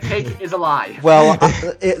 The cake is a lie. Well,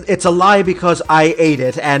 it's a lie because I ate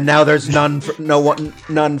it, and now there's none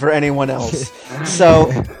for anyone else. So,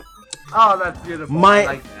 oh, that's beautiful.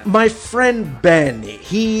 My friend Ben,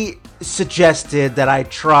 he suggested that I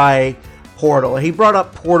try Portal. He brought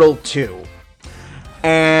up Portal 2.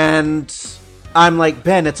 And I'm like,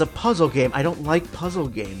 Ben, it's a puzzle game. I don't like puzzle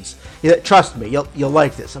games. Trust me, you'll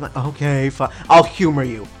like this. I'm like, okay, fine. I'll humor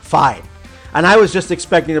you. Fine. And I was just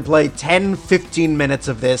expecting to play 10, 15 minutes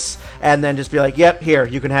of this and then just be like, yep, here,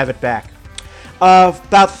 you can have it back.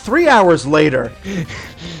 About 3 hours later,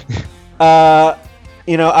 I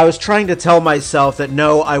was trying to tell myself that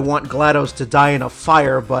no, I want GLaDOS to die in a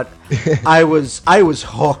fire, but I was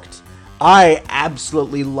hooked. I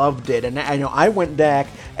absolutely loved it, and I went back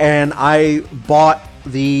and I bought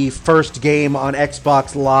the first game on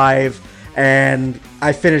Xbox Live, and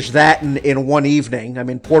I finished that in one evening. I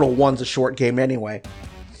mean, Portal 1's a short game anyway,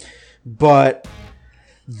 but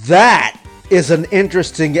that is an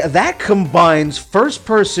interesting. That combines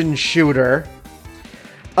first-person shooter,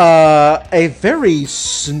 a very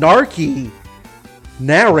snarky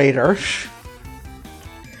narrator.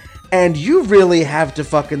 And you really have to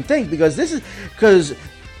fucking think, because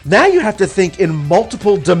now you have to think in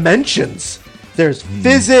multiple dimensions. There's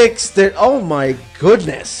physics, oh my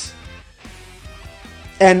goodness.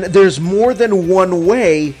 And there's more than one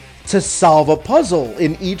way to solve a puzzle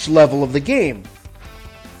in each level of the game.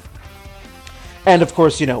 And of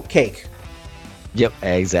course, cake. Yep,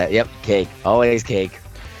 exactly. Yep, cake. Always cake.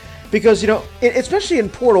 Because, especially in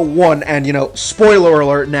Portal 1, and, spoiler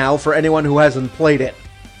alert now for anyone who hasn't played it.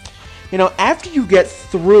 After you get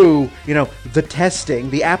through, the testing,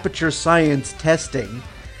 the Aperture Science testing,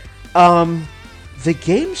 the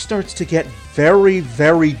game starts to get very,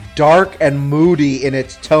 very dark and moody in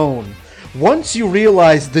its tone. Once you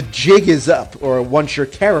realize the jig is up, or once your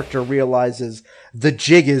character realizes the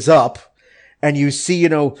jig is up, and you see,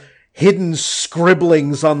 hidden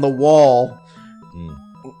scribblings on the wall,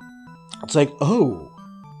 it's like, oh.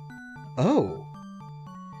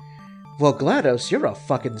 Well, GLaDOS, you're a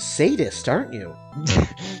fucking sadist, aren't you?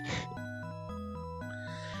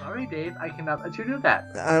 Sorry, Dave, I cannot let you do that.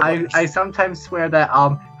 I sometimes swear that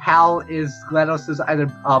Hal is GLaDOS's either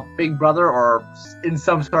big brother or in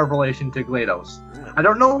some sort of relation to GLaDOS. I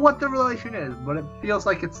don't know what the relation is, but it feels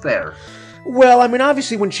like it's there. Well, I mean,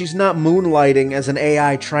 obviously when she's not moonlighting as an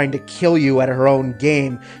AI trying to kill you at her own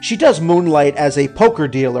game, she does moonlight as a poker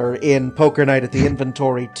dealer in Poker Night at the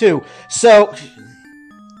Inventory, too. So,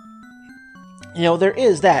 there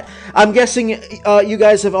is that. I'm guessing you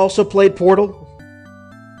guys have also played Portal?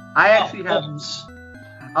 I actually have.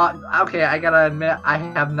 Okay, I gotta admit, I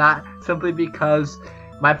have not, simply because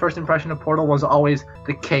my first impression of Portal was always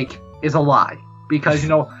the cake is a lie. Because,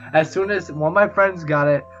 as soon as one of my friends got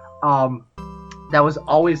it, that was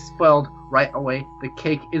always spelled right away. The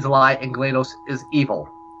cake is a lie and GLaDOS is evil.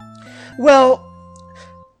 Well,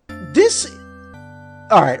 this.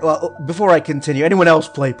 Alright, well, before I continue, anyone else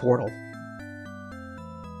play Portal?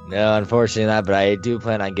 No, unfortunately not, but I do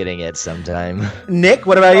plan on getting it sometime. Nick,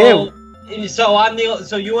 what about you?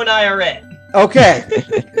 So you and I are it. Okay.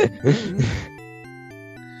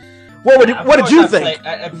 What did you think?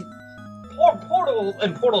 Portal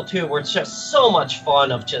and Portal 2 were just so much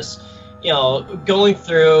fun of just, going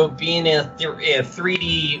through, being in a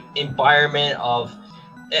 3D environment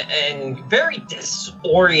and very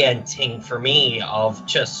disorienting for me of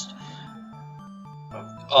just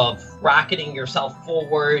of rocketing yourself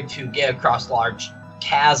forward to get across large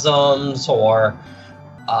chasms or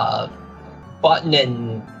button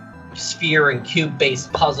and sphere and cube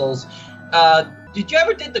based puzzles. Did you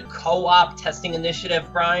ever did the co-op testing initiative,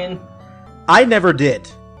 Brian? I never did.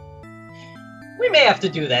 We may have to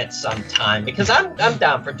do that sometime because I'm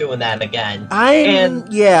down for doing that again. And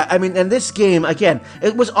this game, again,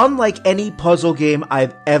 it was unlike any puzzle game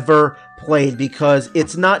I've ever played, because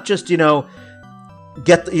it's not just,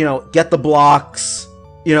 get the blocks,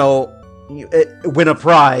 win a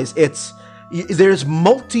prize. There's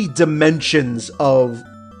multi dimensions of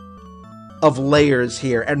layers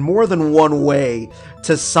here, and more than one way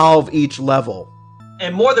to solve each level.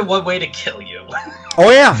 And more than one way to kill you. Oh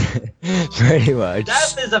yeah, pretty much.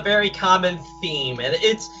 That is a very common theme, and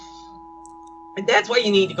that's why you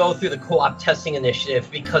need to go through the co-op testing initiative,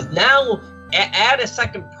 because now add a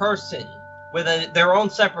second person with their own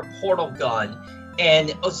separate portal gun,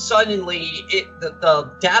 and suddenly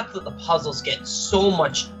the depth of the puzzles get so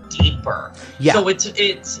much deeper. Yeah. So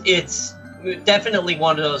it's definitely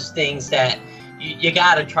one of those things that you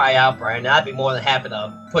gotta try out, Brian. I'd be more than happy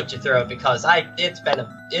to put you through it, because it's been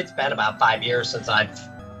about 5 years since Has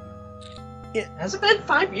it been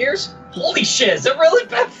 5 years? Holy shit! Has it really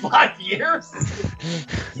been 5 years?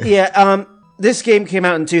 Yeah. This game came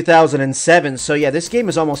out in 2007, so yeah, this game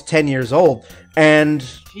is almost 10 years old. And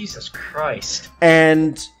Jesus Christ.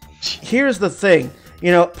 And here's the thing,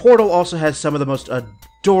 Portal also has some of the most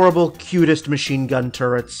adorable, cutest machine gun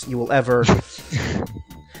turrets you will ever.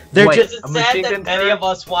 They're Wait, just. Is it a sad machine that gun many turret? of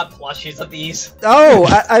us want plushies of these? Oh,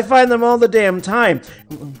 I find them all the damn time.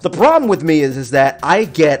 The problem with me is that I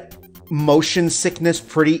get motion sickness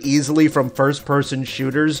pretty easily from first-person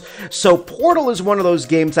shooters, so Portal is one of those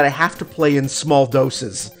games that I have to play in small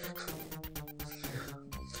doses.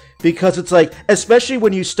 Because it's like, especially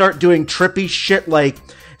when you start doing trippy shit like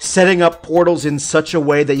setting up portals in such a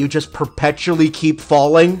way that you just perpetually keep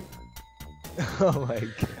falling. Oh my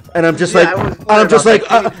god. And I'm just Yeah, like, I'm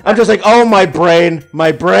just like, oh, my brain.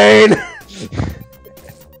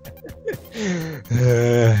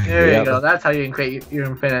 There Yep. you go. That's how you can create your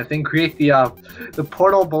infinite thing. Create the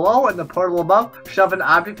portal below and the portal above. Shove an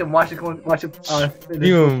object and watch it go. Watch it.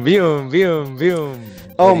 Boom, boom, boom, boom.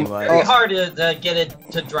 Oh, Pretty much. Very hard to get it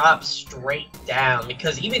to drop straight down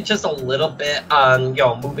because even just a little bit on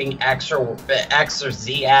moving X or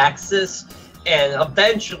Z axis, and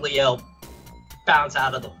eventually it'll bounce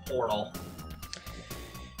out of the portal.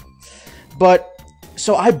 But,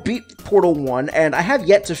 so I beat Portal 1, and I have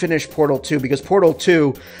yet to finish Portal 2, because Portal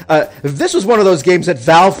 2, this was one of those games that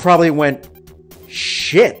Valve probably went,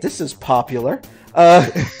 shit, this is popular.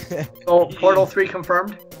 So Portal 3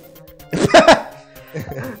 confirmed.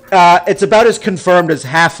 It's about as confirmed as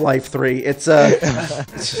Half-Life 3. It's,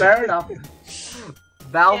 Fair enough.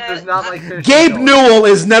 Valve Yeah, does not like finishing Gabe games. Newell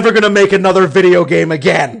is never gonna make another video game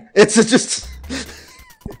again. It's just...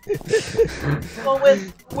 Well,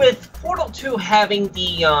 with Portal 2 having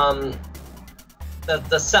the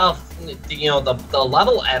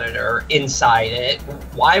level editor inside it,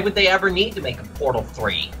 why would they ever need to make a Portal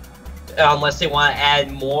 3? Unless they want to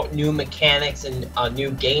add more new mechanics and a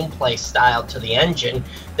new gameplay style to the engine,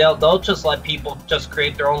 they'll just let people just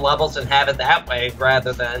create their own levels and have it that way,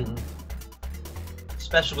 rather than,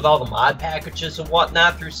 especially with all the mod packages and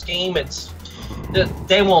whatnot through Steam,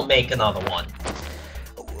 they won't make another one.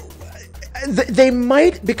 They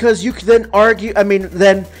might, because you could then argue, I mean,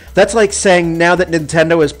 then that's like saying now that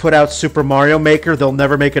Nintendo has put out Super Mario Maker, they'll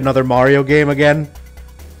never make another Mario game again.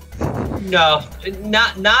 No,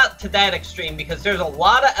 not to that extreme, because there's a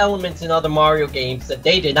lot of elements in other Mario games that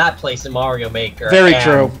they did not place in Mario Maker. Very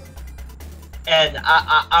true. And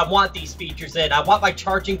I want these features in. I want my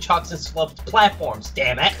charging chucks and sloped platforms,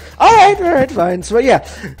 damn it. Alright, fine. So yeah,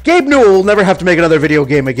 Gabe Newell will never have to make another video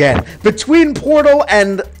game again. Between Portal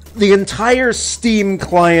and the entire Steam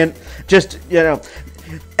client, just,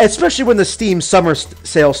 especially when the Steam summer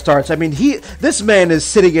sale starts, I mean, this man is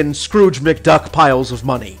sitting in Scrooge McDuck piles of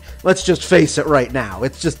money. Let's just face it right now.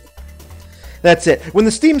 It's just... That's it. When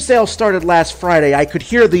the Steam sale started last Friday, I could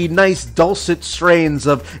hear the nice dulcet strains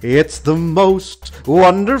of "It's the most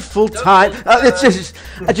wonderful time." It's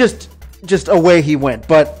just away he went.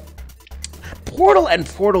 But Portal and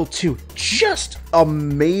Portal 2, just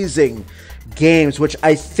amazing games, which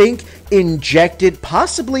I think injected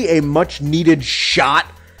possibly a much needed shot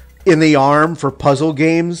in the arm for puzzle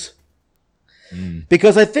games.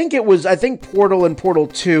 Because I think Portal and Portal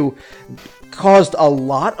 2 caused a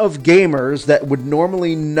lot of gamers that would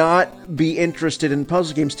normally not be interested in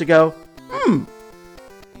puzzle games to go,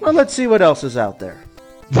 well, let's see what else is out there.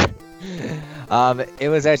 It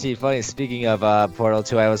was actually funny. Speaking of Portal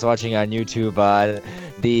 2, I was watching on YouTube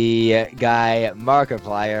the guy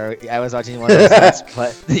Markiplier. I was watching one of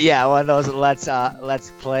those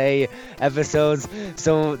let's play episodes.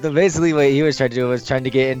 So basically, what he was trying to do was trying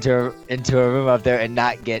to get into a room up there and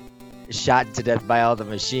not get shot to death by all the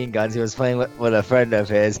machine guns. He was playing with a friend of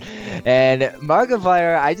his, and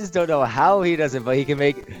Markiplier, I just don't know how he does it, but he can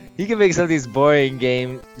make some of these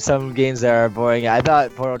some games that are boring. I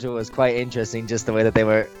thought Portal 2 was quite interesting, just the way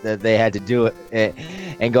that they had to do it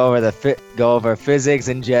and go over physics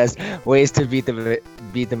and just ways to beat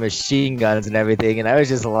the machine guns and everything. And I was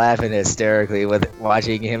just laughing hysterically with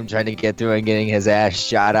watching him trying to get through and getting his ass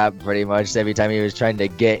shot up pretty much every time he was trying to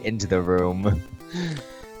get into the room.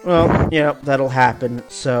 Well, yeah, that'll happen.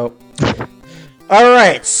 So, all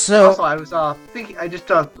right. So, Also, I was thinking. I just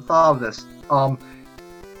thought of this.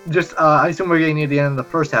 I assume we're getting near the end of the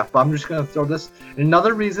first half, but I'm just gonna throw this.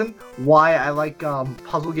 Another reason why I like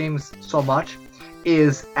puzzle games so much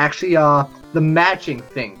is actually the matching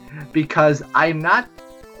thing, because I'm not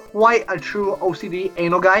quite a true OCD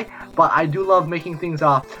anal guy, but I do love making things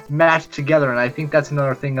match together, and I think that's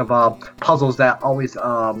another thing of puzzles that always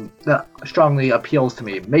that strongly appeals to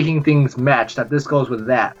me. Making things match, that this goes with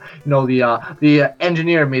that. The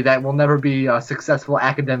engineer me that will never be a successful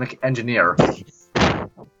academic engineer.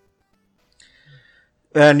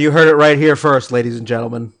 and you heard it right here first, ladies and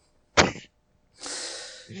gentlemen.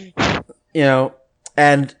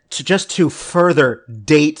 And to further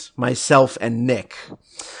date myself and Nick,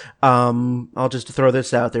 I'll just throw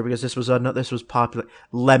this out there because this was popular.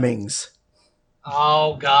 Lemmings.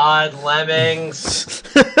 Oh God, Lemmings.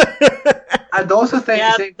 Those are things.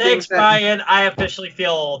 Yeah, same thanks, things that, Brian. I officially feel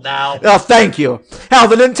old now. Oh, thank you. Hell,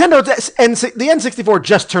 the N64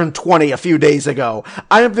 just turned 20 a few days ago.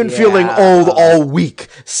 I have been feeling old all week.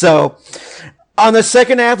 So, on the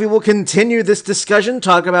second half, we will continue this discussion,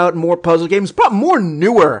 talk about more puzzle games, but more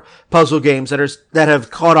newer puzzle games that have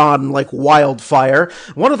caught on like wildfire.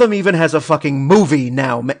 One of them even has a fucking movie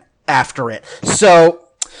now after it. So,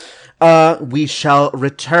 we shall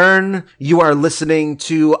return. You are listening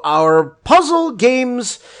to our puzzle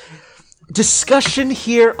games discussion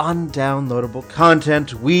here on Downloadable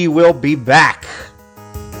Content. We will be back.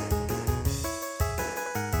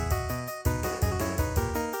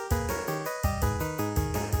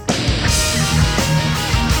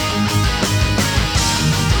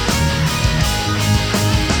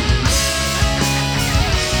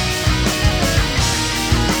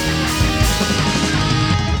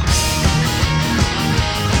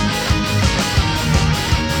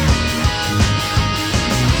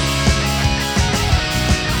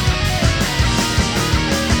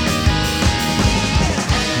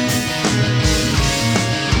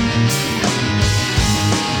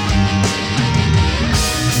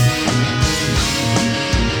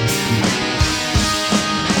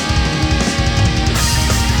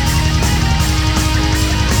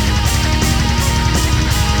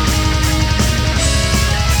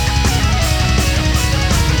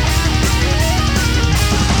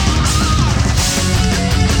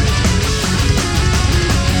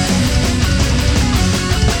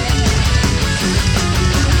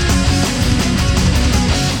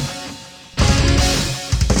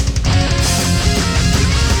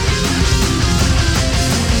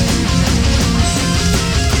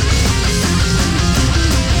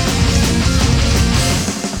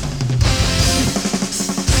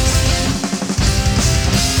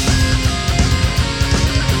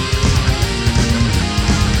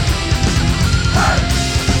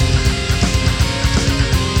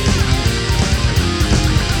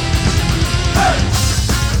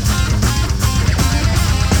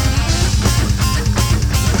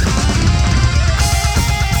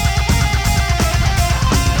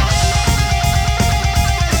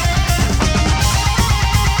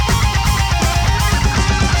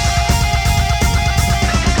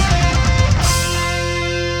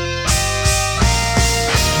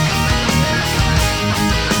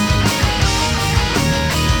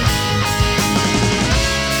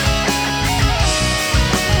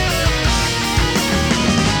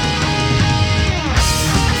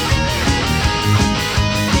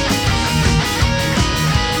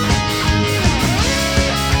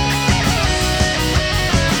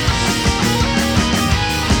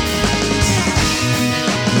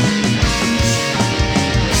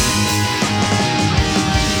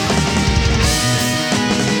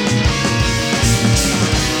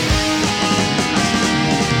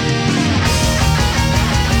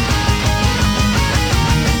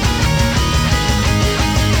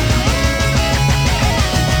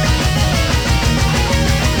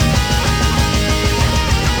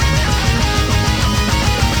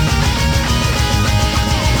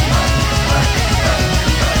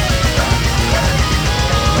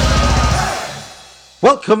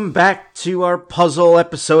 Welcome back to our puzzle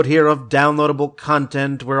episode here of Downloadable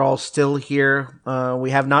Content. We're all still here.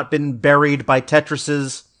 We have not been buried by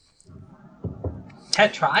Tetris's.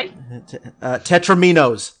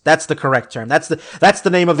 Tetraminos. That's the correct term. That's the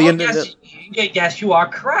name of the... Yes, you are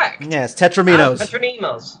correct. Yes, Tetraminos.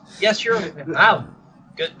 Tetramimos. Yes, you're... Wow.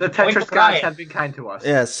 Good. The Tetris gods have been kind to us.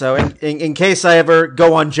 Yes, so in case I ever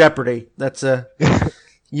go on Jeopardy, that's a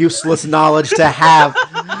useless knowledge to have.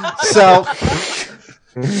 So...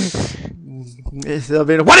 what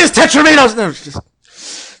is Tetraminos?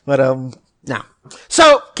 No, no.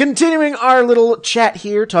 So, continuing our little chat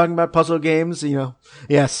here, talking about puzzle games,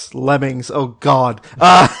 yes, Lemmings, oh god.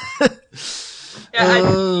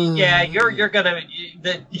 You're gonna.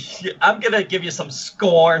 I'm gonna give you some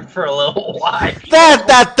scorn for a little while.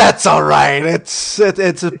 That's all right. It's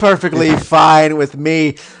perfectly fine with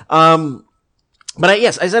me. But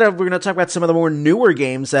yes, I said we're going to talk about some of the more newer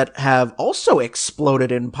games that have also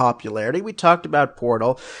exploded in popularity. We talked about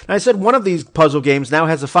Portal. And I said one of these puzzle games now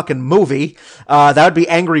has a fucking movie. That would be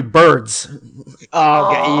Angry Birds.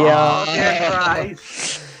 Oh, yeah. That's right.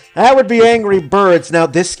 That would be Angry Birds.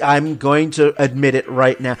 Now, I'm going to admit it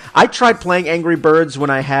right now. I tried playing Angry Birds when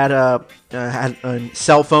I had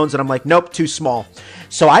cell phones, and I'm like, nope, too small.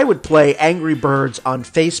 So I would play Angry Birds on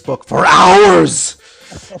Facebook for hours.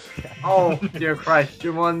 Oh, dear Christ,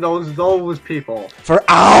 you're one of those people. For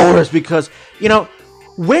hours, because,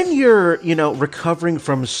 when you're, recovering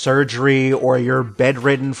from surgery or you're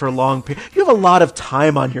bedridden for a long period, you have a lot of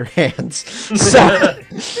time on your hands.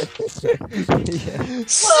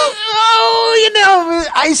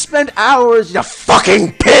 I spent hours,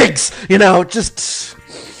 fucking pigs, just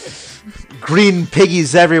green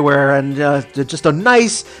piggies everywhere, and just a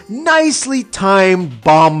nicely timed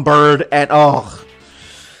bomb bird, and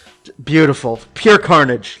beautiful, pure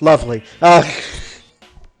carnage, lovely.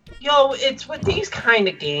 It's with these kind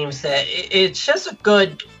of games that it's just a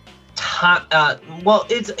good time.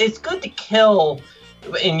 It's good to kill.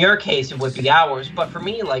 In your case, it would be hours, but for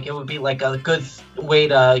me, it would be a good way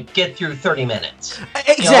to get through 30 minutes.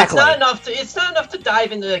 Exactly. It's not enough to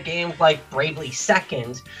dive into a game like Bravely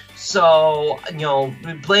Second. So,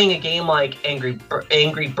 playing a game like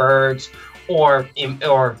Angry Birds, or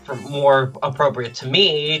for more appropriate to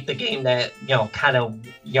me, the game that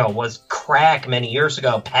was crack many years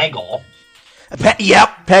ago, Peggle.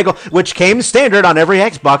 Peggle, which came standard on every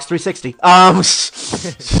Xbox 360.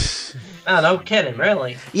 Oh, no kidding,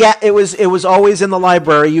 really? Yeah, it was always in the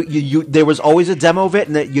library. You there was always a demo of it,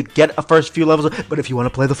 and that you'd get a first few levels. But if you want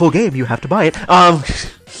to play the full game, you have to buy it.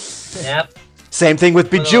 Yep. Same thing with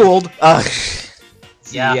Bejeweled.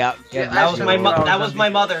 Yeah. That was my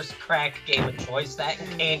on mother's crack game of choice. That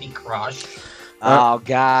and Candy Crush. Oh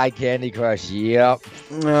God, Candy Crush. Yep.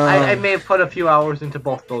 I may have put a few hours into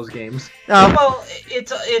both those games. Well,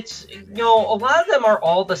 it's a lot of them are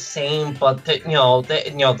all the same, but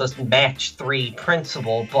this match 3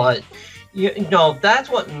 principle. But that's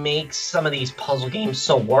what makes some of these puzzle games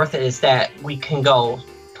so worth it, is that we can go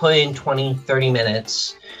put in 20, 30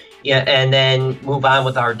 minutes. Yeah, and then move on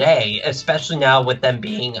with our day, especially now with them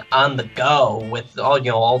being on the go with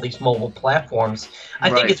all these mobile platforms.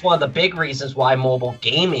 I think it's one of the big reasons why mobile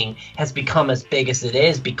gaming has become as big as it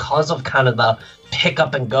is, because of kind of the pick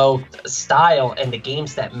up and go style, and the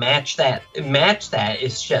games that match that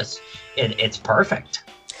is just it's perfect.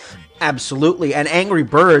 Absolutely, and Angry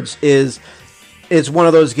Birds is one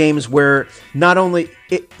of those games where not only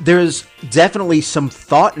there's definitely some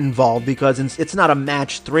thought involved, because it's not a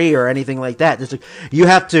match 3 or anything like that. You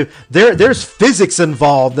have to there's physics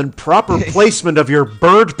involved and proper placement of your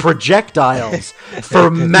bird projectiles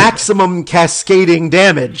for maximum cascading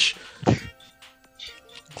damage.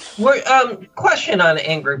 Question on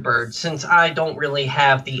Angry Birds, since I don't really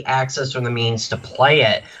have the access or the means to play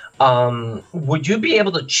it. Would you be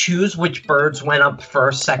able to choose which birds went up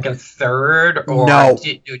first, second, third? Or no.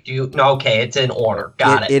 No, okay, it's in order.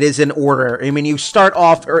 Got it. It is in order. I mean, you start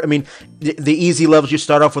off, the easy levels, you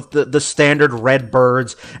start off with the standard red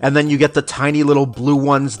birds, and then you get the tiny little blue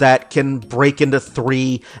ones that can break into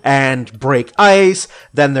 3 and break ice.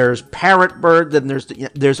 Then there's parrot bird, then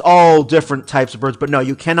there's all different types of birds, but no,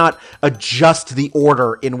 you cannot adjust the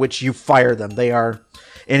order in which you fire them. They are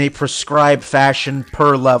in a prescribed fashion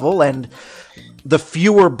per level, and the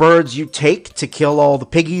fewer birds you take to kill all the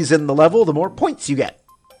piggies in the level, the more points you get.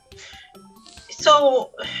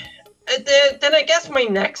 So, then I guess my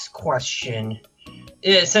next question,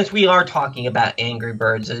 since we are talking about Angry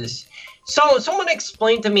Birds, is, so someone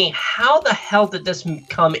explain to me, how the hell did this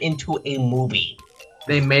come into a movie?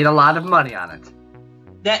 They made a lot of money on it.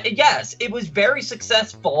 Yes, it was very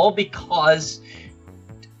successful because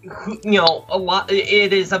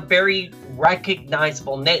it is a very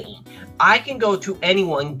recognizable name. I can go to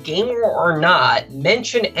anyone, gamer or not,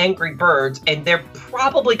 mention Angry Birds, and they're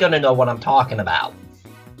probably going to know what I'm talking about.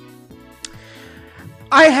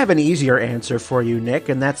 I have an easier answer for you, Nick,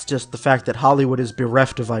 and that's just the fact that Hollywood is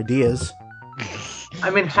bereft of ideas. I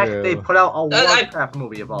mean, heck, they put out a Warcraft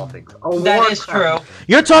movie of all things. That is true.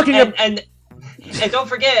 You're talking And don't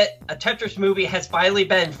forget, a Tetris movie has finally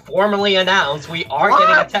been formally announced. We are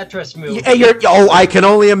getting a Tetris movie. I can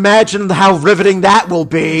only imagine how riveting that will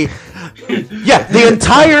be. Yeah,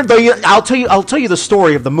 I'll tell you the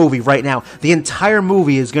story of the movie right now. The entire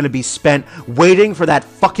movie is going to be spent waiting for that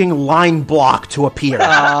fucking line block to appear.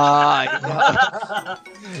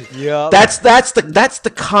 Yeah. That's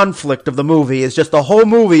the conflict of the movie. Is just the whole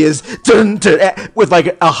movie is dun, dun, with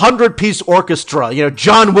like 100-piece orchestra.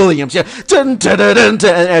 John Williams. Yeah, dun, dun, dun, dun,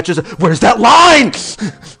 dun, and it's just, where's that line?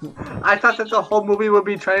 I thought that the whole movie would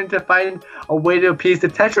be trying to find a way to appease the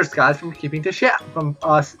Tetris gods from keeping to shit from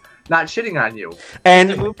us not shitting on you.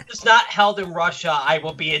 And if the movie is not held in Russia, I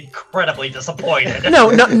will be incredibly disappointed.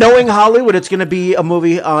 No, knowing Hollywood, it's going to be a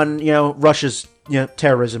movie on Russia's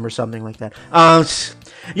terrorism or something like that.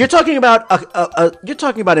 You're talking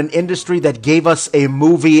about an industry that gave us a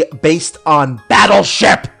movie based on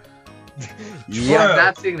Battleship. Yeah, I'm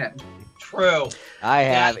not seeing that. True. I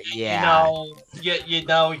have, yeah. You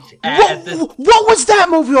know, What was that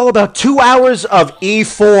movie all about? 2 hours of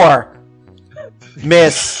E4,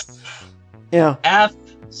 miss. Yeah.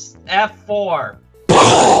 F4.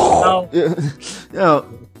 No. Yeah.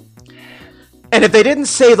 And if they didn't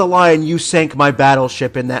say the line "You sank my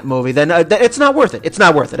battleship" in that movie, then it's not worth it. It's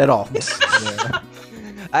not worth it at all. Yeah.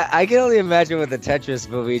 I can only imagine with the Tetris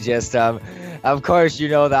movie, just of course, you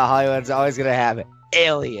know that Hollywood's always gonna have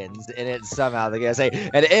aliens in it somehow. They're gonna say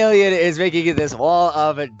an alien is making this wall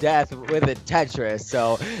of death with a Tetris.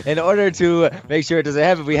 So in order to make sure it doesn't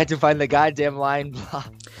happen, we had to find the goddamn line block.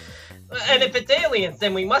 And if it's aliens,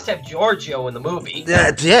 then we must have Giorgio in the movie.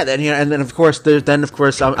 Yeah, and then of course,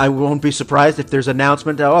 I won't be surprised if there's an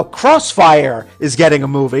announcement. Oh, Crossfire is getting a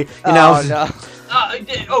movie. You know. Oh,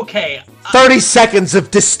 no. Okay. 30 seconds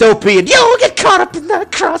of dystopian. You'll get caught up in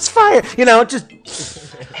that crossfire. You know, just.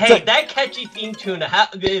 Hey, that catchy theme tune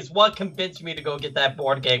is what convinced me to go get that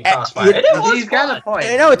board game Crossfire. And it was He's got a fun. point.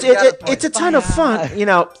 You know, it's a ton of fun. You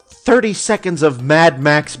know, 30 seconds of Mad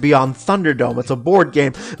Max Beyond Thunderdome. It's a board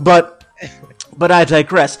game, but I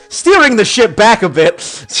digress. Steering the ship back a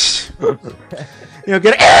bit. You know,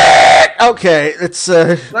 okay. It's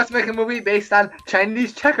Let's make a movie based on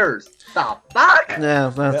Chinese checkers. The fuck?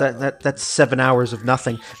 Yeah, that's 7 hours of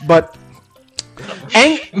nothing. But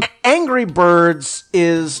Angry Birds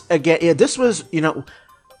is again. Yeah, this was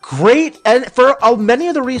great, and for many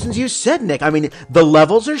of the reasons you said, Nick. I mean, the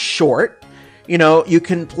levels are short. You know, you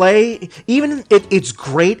can play. Even it's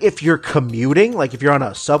great if you're commuting, like if you're on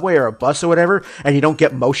a subway or a bus or whatever, and you don't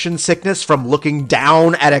get motion sickness from looking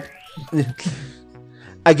down at a.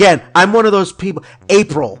 Again, I'm one of those people.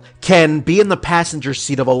 April can be in the passenger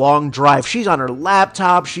seat of a long drive. She's on her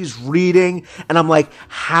laptop. She's reading. And I'm like,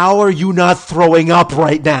 how are you not throwing up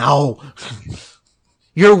right now?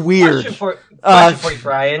 You're weird. Question for you,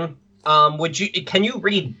 Brian. Can you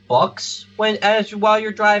read books while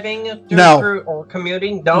you're driving? No. Or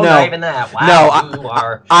commuting? No, not even that.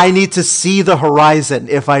 Wow, I need to see the horizon.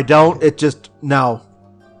 If I don't, it just, no.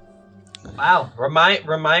 Wow,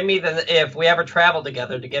 remind me that if we ever travel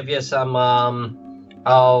together to give you some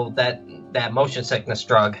that motion sickness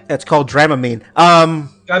drug. It's called Dramamine.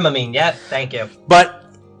 Dramamine, yeah, thank you.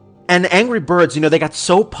 And Angry Birds, they got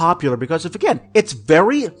so popular because it's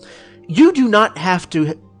you do not have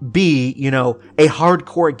to be, a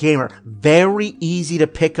hardcore gamer. Very easy to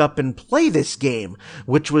pick up and play this game,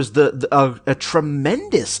 which was a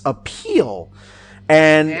tremendous appeal.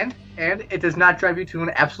 And it does not drive you to an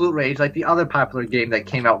absolute rage like the other popular game that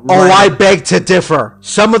came out. I beg to differ.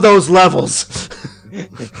 Some of those levels.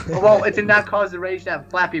 Well, it did not cause the rage that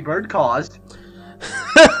Flappy Bird caused.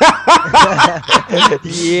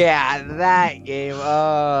 Yeah, that game.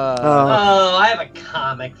 I have a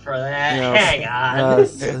comic for that. Hang on.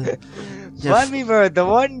 Flappy Bird, the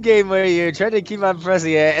one game where you're trying to keep on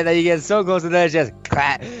pressing it, and then you get so close, and then it's just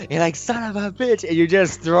clap. You're like, son of a bitch, and you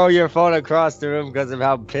just throw your phone across the room because of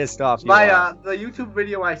how pissed off you are. The YouTube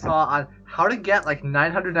video I saw on how to get like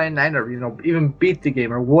 999 or even beat the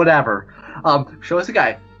game or whatever, shows a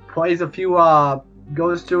guy plays a few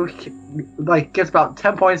goes through, gets about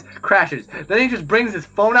 10 points, crashes. Then he just brings his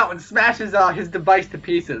phone out and smashes his device to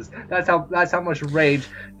pieces. That's how much rage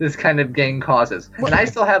this kind of game causes. And I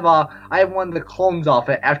still have I have one of the clones off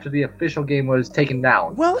it after the official game was taken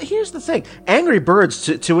down. Well, here's the thing: Angry Birds,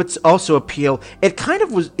 to its also appeal, it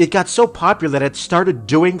got so popular that it started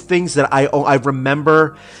doing things that I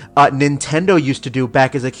remember Nintendo used to do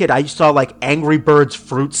back as a kid. I saw like Angry Birds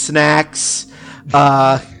fruit snacks.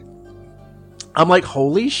 I'm like,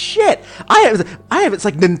 holy shit! I have it's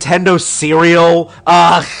like Nintendo cereal,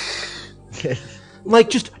 like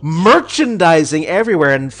just merchandising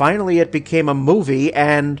everywhere. And finally, it became a movie,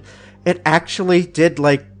 and it actually did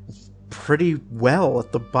like pretty well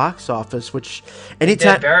at the box office. Which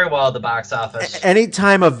anytime did very well at the box office.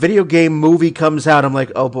 Anytime a video game movie comes out, I'm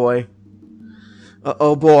like, oh boy,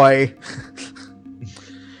 oh boy.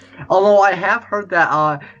 Although I have heard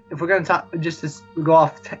that if we're going to talk, just to go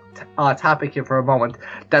off topic here for a moment,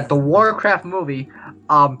 that the Warcraft movie,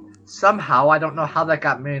 somehow, I don't know how that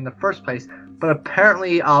got made in the first place, but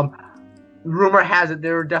apparently, rumor has it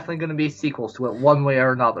there are definitely going to be sequels to it one way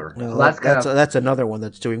or another. Well, so that's another one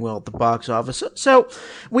that's doing well at the box office. So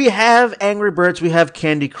we have Angry Birds, we have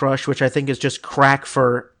Candy Crush, which I think is just crack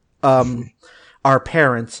for our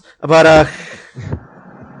parents. But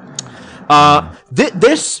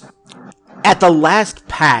this... At the last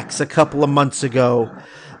PAX a couple of months ago,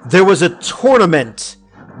 there was a tournament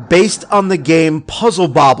based on the game Puzzle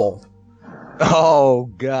Bobble. Oh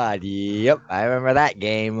god, yep, I remember that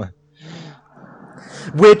game.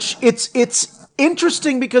 Which it's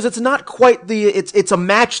interesting because it's not quite it's a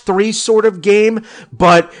match 3 sort of game,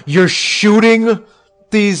 but you're shooting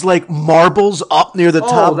these like marbles up near the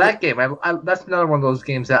top. Oh, that game! That's another one of those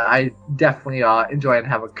games that I definitely enjoy and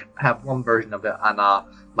have one version of it on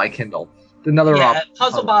my Kindle. Another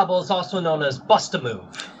Puzzle Bobble is also known as Bust-A-Move.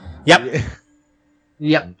 Yep.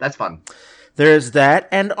 Yep, that's fun. There's that,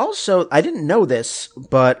 and also I didn't know this,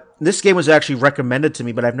 but this game was actually recommended to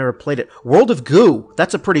me, but I've never played it. World of Goo.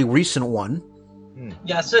 That's a pretty recent one.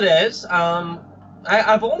 Yes, it is.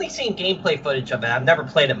 I've only seen gameplay footage of it. I've never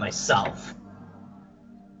played it myself.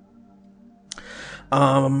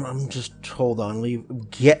 I'm just hold on.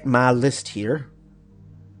 Get my list here.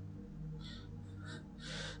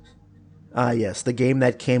 Yes, the game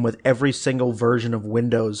that came with every single version of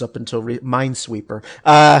Windows up until Minesweeper.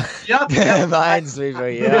 Yep.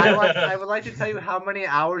 Minesweeper, yeah. I would like to tell you how many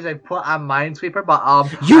hours I put on Minesweeper, but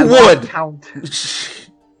you would count.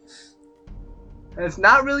 It's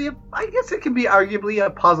not really I guess it can be arguably a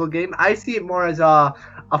puzzle game. I see it more as a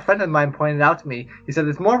friend of mine pointed out to me. He said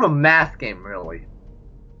it's more of a math game, really,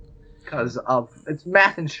 because it's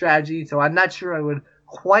math and strategy. So I'm not sure I would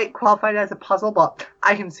quite qualify it as a puzzle, but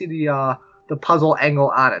I can see the puzzle angle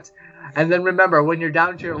on it. And then remember, when you're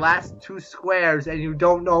down to your last 2 squares and you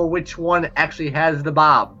don't know which one actually has the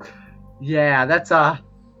bomb, yeah, that's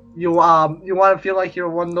you want to feel like you're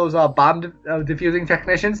one of those bomb defusing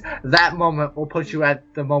technicians. That moment will put you at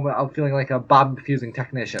the moment of feeling like a bomb defusing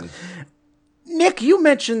technician. Nick, you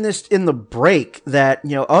mentioned this in the break that,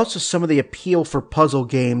 also some of the appeal for puzzle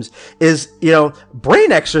games is,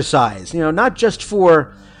 brain exercise, not just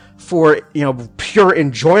for pure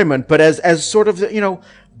enjoyment, but as sort of,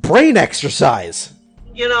 brain exercise.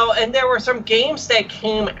 And there were some games that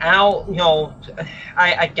came out,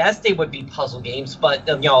 I guess they would be puzzle games, but,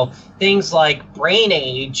 things like Brain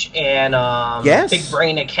Age and yes. Big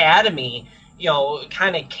Brain Academy,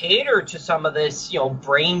 kind of cater to some of this,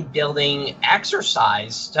 brain building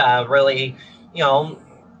exercise to really,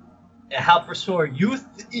 help restore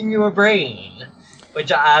youth in your brain,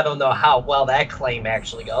 which I don't know how well that claim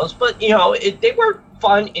actually goes, but, they were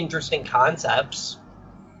fun, interesting concepts.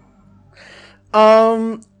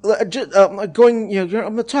 I'm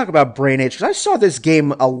gonna talk about Brain Age because I saw this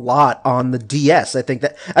game a lot on the DS. I think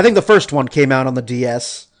the first one came out on the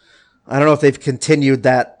DS. I don't know if they've continued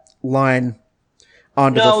that line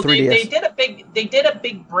onto the 3DS. They did a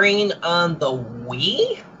big brain on the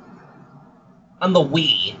Wii. On the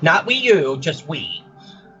Wii, not Wii U, just Wii.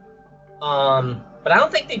 But I don't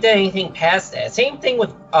think they did anything past that. Same thing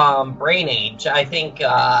with Brain Age. I think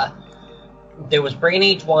there was Brain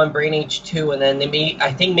Age 1, Brain Age 2, and then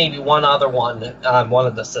maybe one other one on one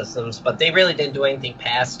of the systems, but they really didn't do anything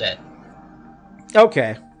past it.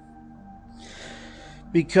 Okay.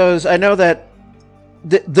 Because I know that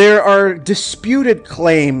there are disputed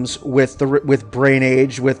claims with Brain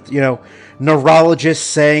Age, with neurologists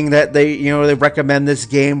saying that they recommend this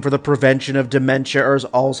game for the prevention of dementia or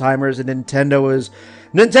Alzheimer's, and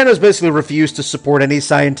Nintendo's basically refused to support any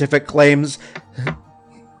scientific claims.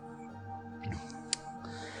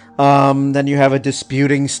 Then you have a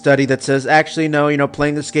disputing study that says actually no,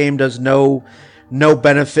 playing this game does no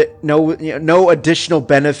benefit, no additional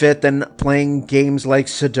benefit than playing games like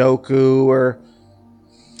Sudoku or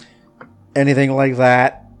anything like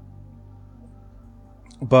that.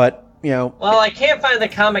 But, Well, I can't find the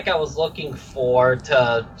comic I was looking for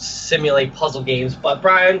to simulate puzzle games, but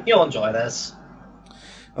Brian, you'll enjoy this.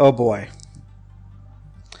 Oh boy.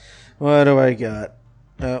 What do I got?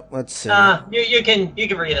 Let's see. You can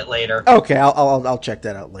read it later. Okay, I'll check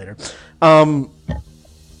that out later.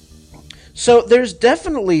 So there's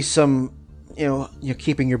definitely some, you're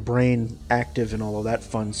keeping your brain active and all of that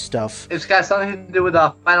fun stuff. It's got something to do with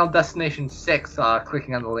Final Destination 6,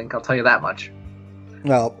 clicking on the link, I'll tell you that much.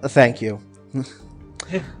 Well, thank you.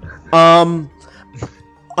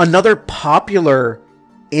 Another popular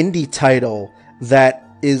indie title that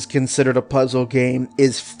is considered a puzzle game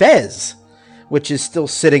is Fez, which is still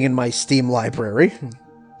sitting in my Steam library.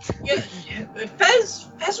 Yeah, Fez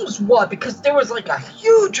was what? Because there was like a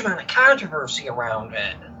huge amount of controversy around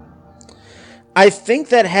it. I think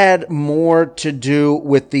that had more to do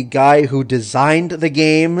with the guy who designed the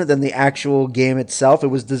game than the actual game itself. It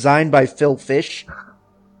was designed by Phil Fish.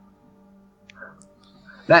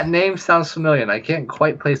 That name sounds familiar, and I can't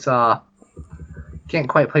quite place why.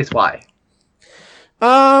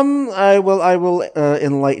 I will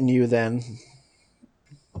enlighten you then.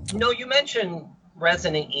 You mentioned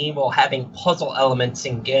Resident Evil having puzzle elements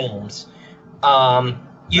in games.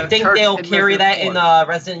 You The think church they'll in carry that Resident in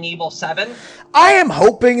Resident Evil 7? I am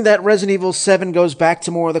hoping that Resident Evil 7 goes back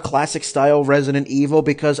to more of the classic style Resident Evil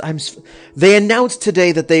because they announced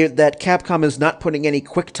today that that Capcom is not putting any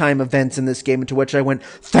QuickTime events in this game, into which I went,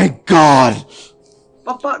 thank God.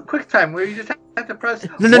 But QuickTime, where you just have to press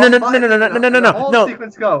No, one button and the whole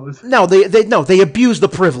sequence goes. No, they abuse the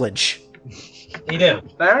privilege. They do.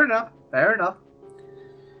 Fair enough.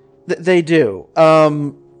 They do.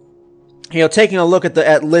 Taking a look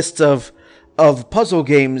at lists of puzzle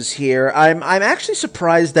games here, I'm actually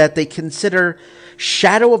surprised that they consider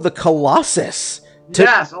Shadow of the Colossus.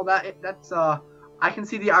 Yes, that's I can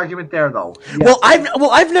see the argument there though. Yes.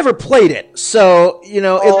 I've never played it, so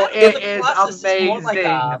it is Colossus is more amazing.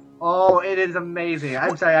 like Oh, it is amazing.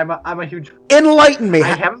 I'm sorry, I'm a huge. Enlighten me.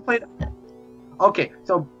 I haven't played. Okay,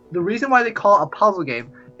 so the reason why they call it a puzzle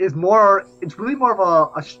game is it's really more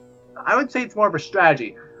of I would say it's more of a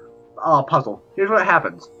strategy puzzle. Here's what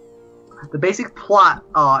happens. The basic plot,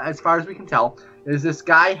 as far as we can tell, is this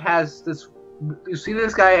guy has this. You see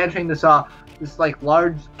this guy entering this like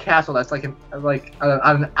large castle that's on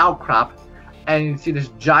an outcrop, and you see this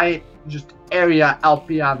giant just area out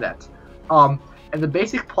beyond that. And the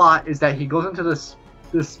basic plot is that he goes into this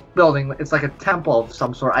building. It's like a temple of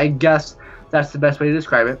some sort. I guess that's the best way to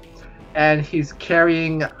describe it. And he's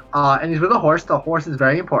carrying, and he's with a horse. The horse is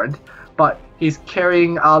very important, but he's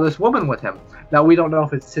carrying this woman with him. Now, we don't know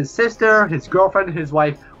if it's his sister, his girlfriend, his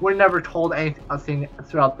wife. We're never told anything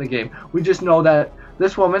throughout the game. We just know that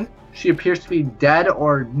this woman, she appears to be dead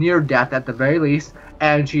or near death at the very least,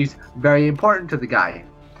 and she's very important to the guy.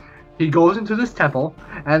 He goes into this temple,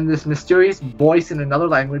 and this mysterious voice in another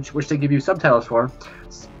language, which they give you subtitles for,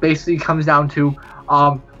 basically comes down to,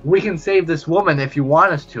 we can save this woman if you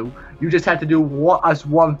want us to. You just have to do us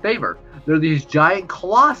one favor. There are these giant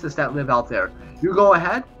colossus that live out there. You go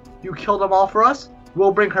ahead. You kill them all for us,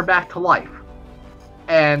 we'll bring her back to life.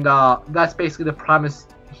 And that's basically the promise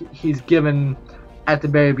he's given at the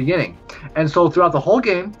very beginning. And so throughout the whole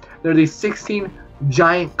game, there are these 16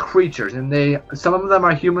 giant creatures, and some of them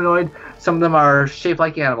are humanoid, some of them are shaped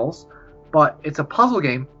like animals, but it's a puzzle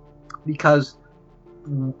game because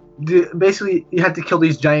basically you have to kill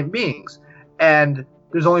these giant beings. And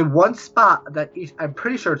there's only one spot I'm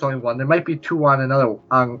pretty sure it's only one. There might be two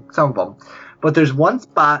on some of them. But there's one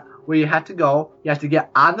spot where you have to go. You have to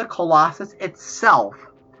get on the Colossus itself.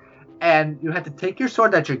 And you have to take your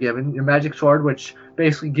sword that you're given, your magic sword, which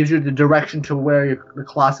basically gives you the direction to where the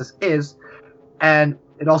Colossus is. And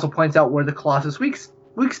it also points out where the Colossus weak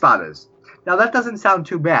spot is. Now, that doesn't sound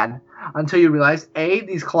too bad until you realize, A,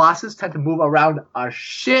 these Colossus tend to move around a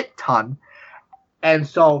shit ton. And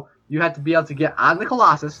so you have to be able to get on the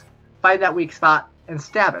Colossus, find that weak spot, and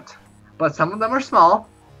stab it. But some of them are small.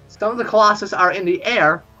 Some of the Colossus are in the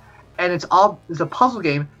air, and it's a puzzle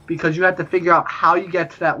game because you have to figure out how you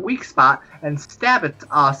get to that weak spot and stab it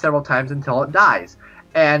several times until it dies.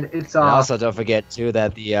 And it's and also don't forget too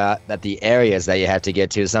that the areas that you have to get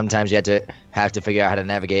to, sometimes you have to figure out how to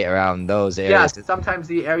navigate around those areas. Yes, sometimes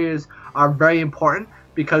the areas are very important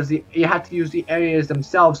because you have to use the areas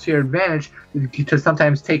themselves to your advantage to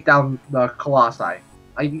sometimes take down the Colossi.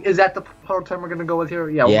 Is that the term we're going to go with here?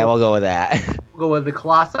 Yeah, we'll go with that. We'll go with the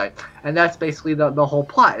Colossi. And that's basically the whole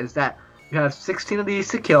plot, is that you have 16 of these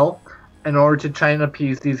to kill in order to try and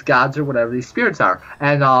appease these gods or whatever these spirits are.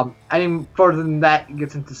 And any further than that, it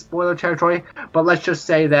gets into spoiler territory. But let's just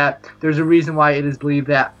say that there's a reason why it is believed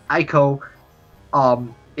that Ico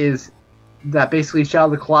is that basically Shadow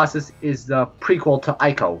of the Colossus is the prequel to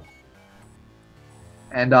Ico.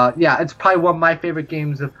 And it's probably one of my favorite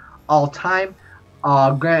games of all time.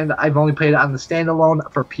 Granted, I've only played it on the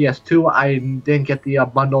standalone for PS2. I didn't get the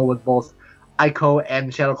bundle with both Ico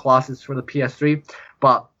and Shadow Colossus for the PS3.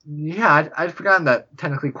 But yeah, I'd forgotten that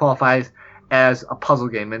technically qualifies as a puzzle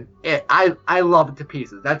game, and I love it to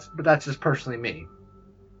pieces. That's just personally me.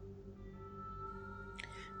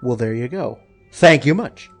 Well, there you go. Thank you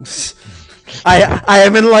much. I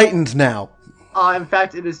am enlightened now. In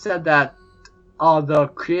fact, it is said that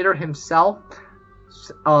the creator himself,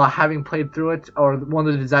 having played through it, or one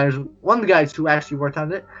of the guys who actually worked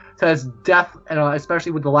on it, says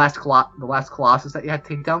especially with the last Colossus that you had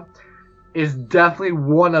to take down, is definitely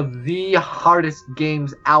one of the hardest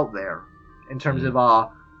games out there in terms of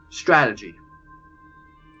strategy.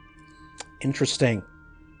 Interesting.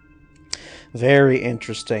 Very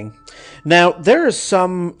interesting. Now, there are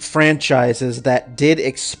some franchises that did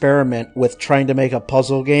experiment with trying to make a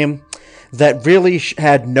puzzle game that really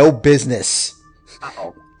had no business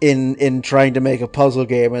in trying to make a puzzle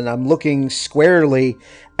game, and I'm looking squarely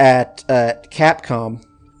at Capcom.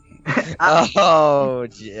 Oh,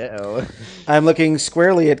 Joe. I'm looking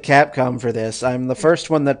squarely at Capcom for this. The first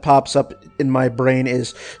one that pops up in my brain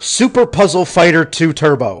is Super Puzzle Fighter 2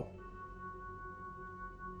 Turbo.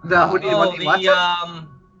 No, what?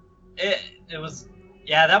 It was,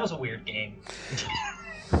 yeah, that was a weird game.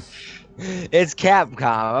 It's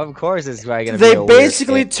Capcom. Of course it's probably going to be They a weird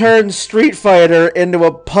basically game. turned Street Fighter into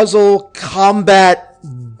a puzzle combat.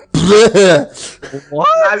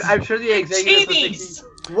 What? I'm sure the executives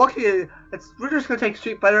were Chibi's! thinking, we're just gonna take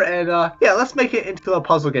Street Fighter and yeah, let's make it into a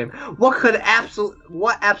puzzle game. What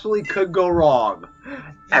absolutely could go wrong?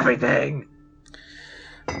 Everything.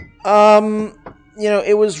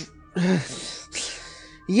 It was.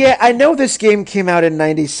 Yeah, I know this game came out in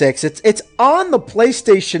 '96. It's on the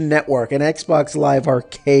PlayStation Network and Xbox Live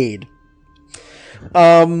Arcade.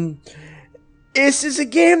 This is a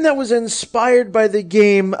game that was inspired by the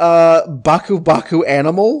game Baku Baku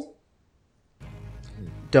Animal.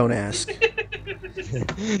 Don't ask.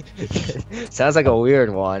 Sounds like a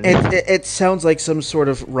weird one. It sounds like some sort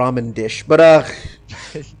of ramen dish, but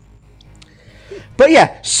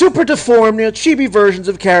yeah, super deformed, chibi versions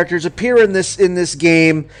of characters appear in this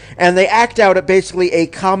game, and they act out basically a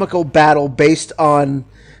comical battle based on,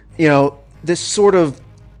 this sort of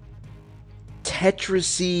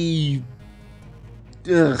Tetris-y.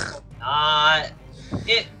 Ugh.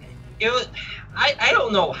 It was. I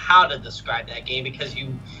don't know how to describe that game because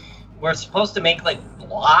you were supposed to make like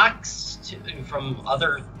blocks from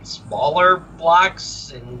other smaller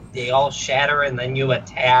blocks, and they all shatter, and then you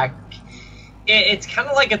attack. It's kind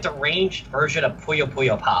of like a deranged version of Puyo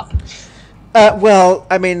Puyo Pop. Well,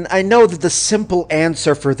 I mean, I know that the simple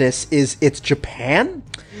answer for this is it's Japan,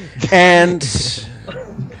 and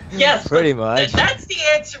Yes, Pretty much. That's the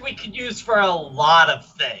answer we could use for a lot of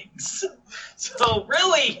things. So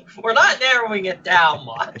really, we're not narrowing it down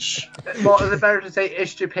much. Well, is it better to say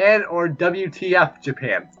it's Japan or WTF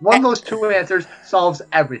Japan? One of those two answers solves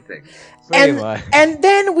everything. Pretty much. and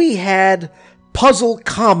then we had Puzzle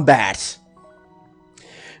Combat,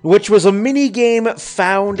 which was a mini game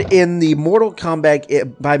found in the Mortal Kombat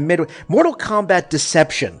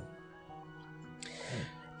Deception.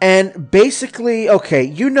 And basically, okay,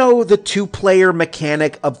 the two-player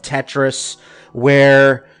mechanic of Tetris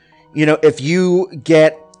where, if you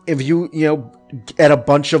get a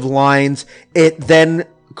bunch of lines, it then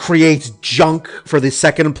creates junk for the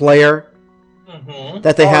second player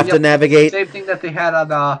that they have to navigate. Same thing that they had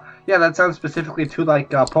on, yeah, that sounds specifically to like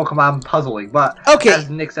Pokemon puzzling, but Okay. as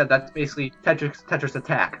Nick said, that's basically Tetris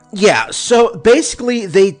Attack. Yeah, so basically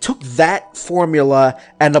they took that formula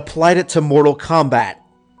and applied it to Mortal Kombat.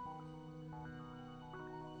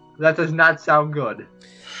 That does not sound good.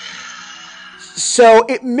 So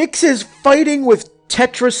it mixes fighting with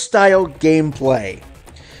Tetris-style gameplay.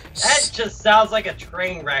 That just sounds like a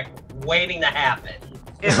train wreck waiting to happen.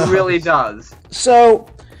 It really does. So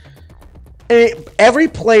every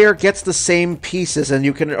player gets the same pieces, and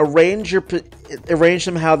you can arrange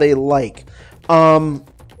them how they like. But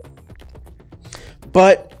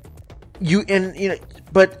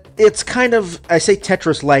it's kind of, I say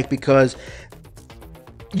Tetris-like because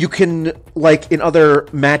you can, like in other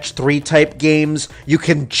match 3 type games, you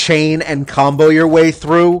can chain and combo your way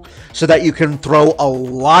through so that you can throw a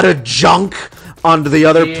lot of junk onto the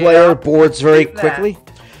other player boards very quickly.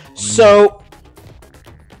 So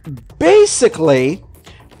basically,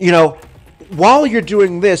 while you're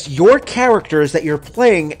doing this, your characters that you're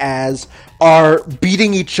playing as are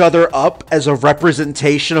beating each other up as a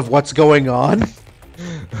representation of what's going on.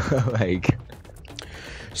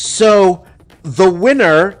 So the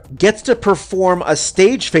winner gets to perform a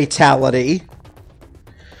stage fatality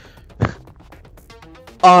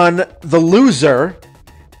on the loser,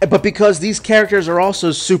 but because these characters are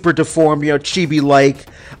also super deformed, chibi-like,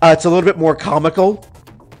 it's a little bit more comical.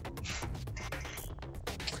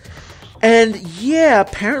 And yeah,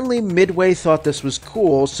 apparently Midway thought this was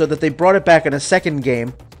cool, so that they brought it back in a second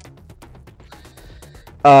game.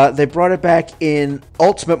 They brought it back in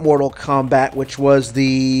Ultimate Mortal Kombat, which was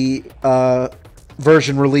the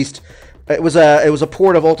version released. It was a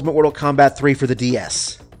port of Ultimate Mortal Kombat 3 for the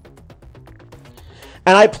DS.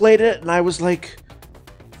 And I played it, and I was like,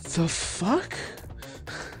 the fuck?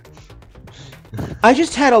 I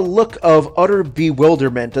just had a look of utter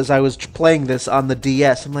bewilderment as I was playing this on the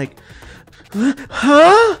DS. I'm like,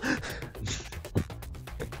 huh?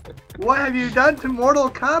 What have you done to Mortal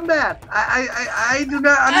Kombat? I do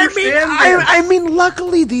not understand this. I mean,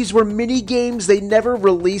 luckily these were mini games. They never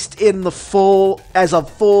released in the as a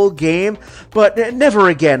full game, but never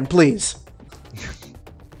again, please.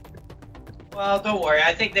 Well, don't worry.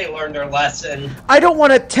 I think they learned their lesson. I don't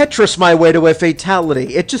want to Tetris my way to a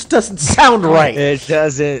fatality. It just doesn't sound right. It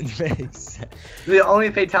doesn't make sense. The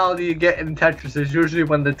only fatality you get in Tetris is usually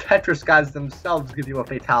when the Tetris gods themselves give you a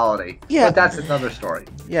fatality. Yeah. But that's another story.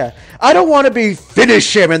 Yeah. I don't want to be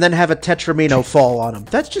finish him and then have a Tetramino fall on him.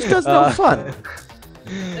 That just does no fun.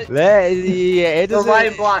 It The doesn't.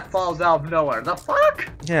 line block falls out of nowhere. The fuck?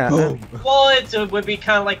 Yeah. Well, it would be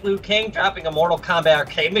kind of like Liu Kang dropping a Mortal Kombat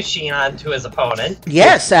arcade machine onto his opponent.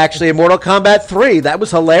 Yes, actually, in Mortal Kombat 3. That was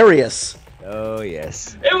hilarious. Oh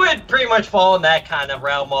yes. It would pretty much fall in that kind of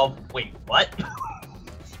realm of, wait, what?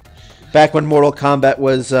 Back when Mortal Kombat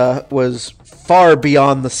was far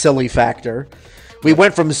beyond the silly factor. We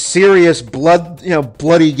went from serious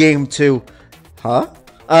bloody game to, huh?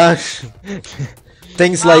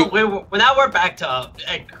 Things like Now we're back to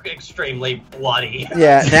extremely bloody.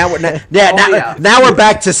 yeah. Now we're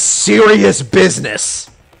back to serious business.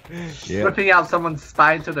 Yeah. Ripping out someone's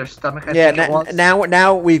spine to their stomach. I Yeah. think it was.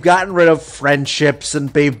 Now we've gotten rid of friendships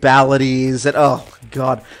and babalities and oh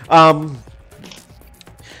god.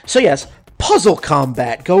 So yes, puzzle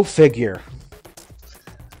combat. Go figure.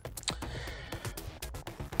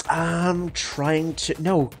 I'm trying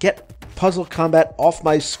to get puzzle combat off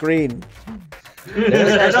my screen.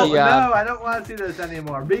 There's actually, I don't want to see this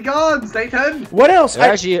anymore. Be gone, Satan! What else?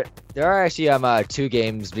 There are actually 2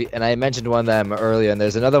 games, and I mentioned one of them earlier, and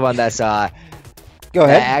there's another one that's Go that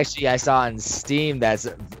ahead. actually I saw on Steam that's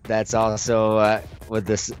also with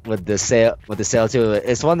the sale too.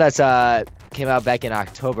 It's one that's came out back in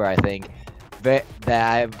October, I think.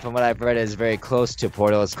 From what I've read, is very close to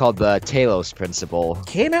Portal. It's called the Talos Principle.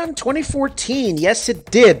 Came out in 2014. Yes, it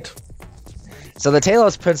did. So the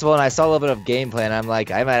Talos Principle, and I saw a little bit of gameplay, and I'm like,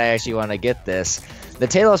 I might actually want to get this. The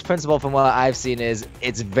Talos Principle, from what I've seen, is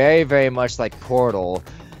it's very, very much like Portal.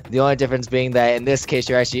 The only difference being that in this case,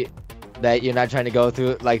 you're not trying to go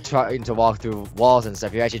through, like, trying to walk through walls and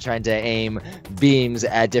stuff. You're actually trying to aim beams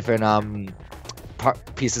at different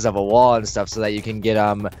pieces of a wall and stuff, so that you can get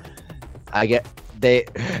I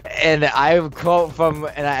quote from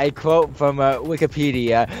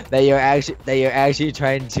Wikipedia that you're actually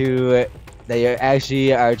trying to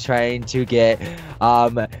get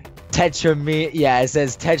it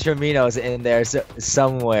says Tetraminos in there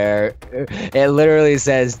somewhere. It literally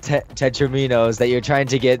says Tetraminos, that you're trying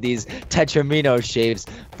to get these Tetramino shapes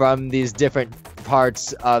from these different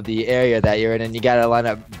parts of the area that you're in, and you gotta line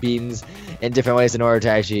up beams in different ways in order to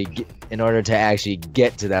actually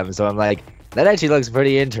get to them. So I'm like, that actually looks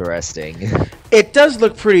pretty interesting. It does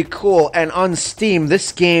look pretty cool, and on Steam,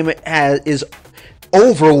 this game is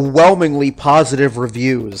overwhelmingly positive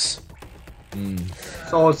reviews.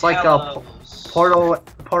 So it's like Portal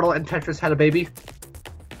and Tetris had a baby?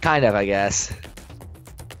 Kind of, I guess.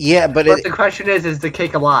 Yeah, but But the question is the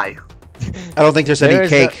cake a lie? I don't think there's any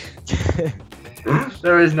cake.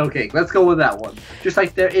 There is no cake. Let's go with that one. Just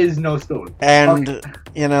like there is no spoon. And, Okay.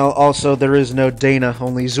 Also there is no Dana,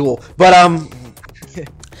 only Zool.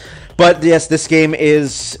 But yes, this game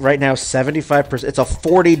is right now 75%. It's a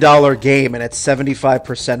 $40 game and it's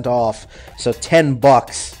 75% off. So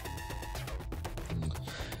 $10.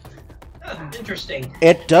 Interesting.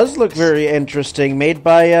 It does look very interesting. Made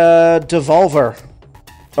by Devolver.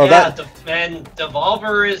 And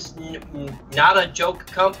Devolver is not a joke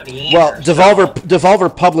company either, Well,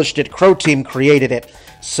 Devolver published it. Crow Team created it.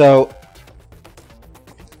 So,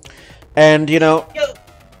 and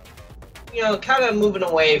kind of moving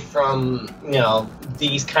away from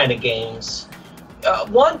these kind of games.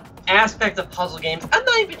 One aspect of puzzle games, I'm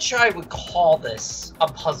not even sure I would call this a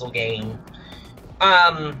puzzle game.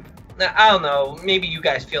 I don't know. Maybe you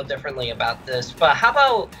guys feel differently about this, but how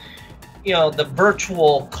about the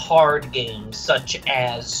virtual card games such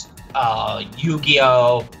as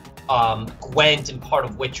Yu-Gi-Oh, Gwent, and part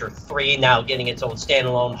of Witcher 3 now getting its own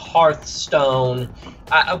standalone, Hearthstone.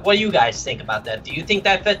 What do you guys think about that? Do you think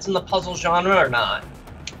that fits in the puzzle genre or not?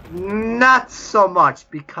 Not so much,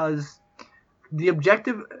 because the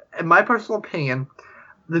objective, in my personal opinion,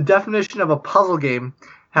 the definition of a puzzle game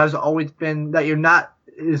has always been that you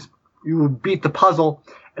beat the puzzle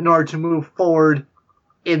in order to move forward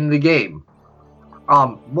in the game.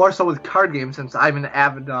 More so with card games, since I'm an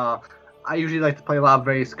avid, I usually like to play a lot of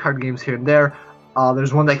various card games here and there.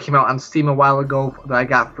 There's one that came out on Steam a while ago that I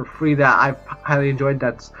got for free that I've highly enjoyed,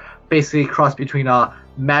 that's basically a cross between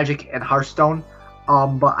Magic and Hearthstone.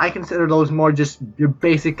 But I consider those more just your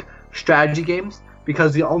basic strategy games,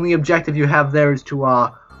 because the only objective you have there is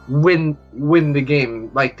to win the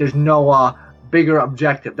game. Like, there's no bigger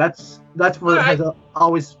objective. That's what has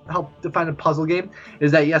always helped define a puzzle game,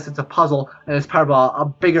 is that yes, it's a puzzle and it's part of a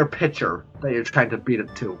bigger picture that you're trying to beat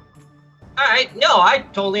it to. right. No, I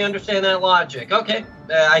totally understand that logic. Okay.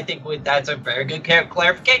 I think that's a very good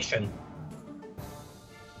clarification.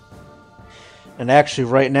 And actually,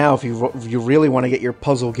 right now, if you really want to get your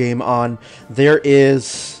puzzle game on, there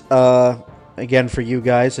is, again, for you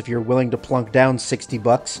guys, if you're willing to plunk down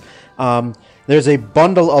 $60, there's a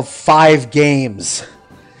bundle of 5 games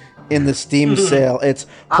in the Steam sale. It's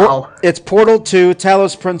Portal 2,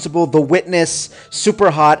 Talos Principle, The Witness, Super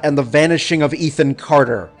Hot, and The Vanishing of Ethan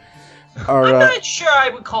Carter. I'm not sure I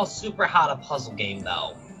would call Super Hot a puzzle game,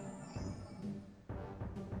 though.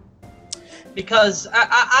 Because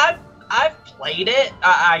I've played it.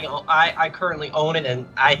 I currently own it, and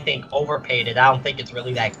I think overpaid it. I don't think it's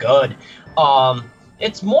really that good.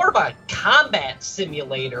 It's more of a combat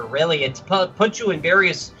simulator, really. It's put you in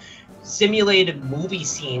various simulated movie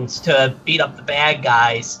scenes to beat up the bad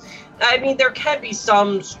guys. I mean, there can be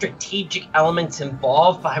some strategic elements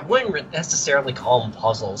involved, but I wouldn't necessarily call them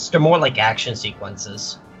puzzles. They're more like action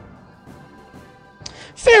sequences.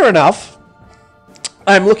 Fair enough.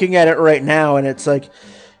 I'm looking at it right now, and it's like...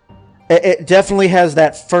 It definitely has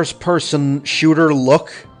that first-person shooter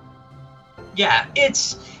look. Yeah,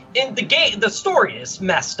 it's... In the game, the story is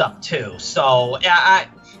messed up, too, so I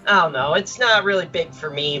don't know. It's not really big for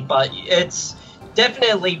me, but it's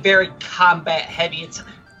definitely very combat-heavy. It's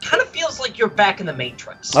kind of feels like you're back in the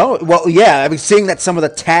Matrix. Oh, well, yeah. I mean, seeing that some of the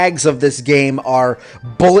tags of this game are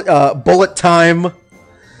bullet time. Oh,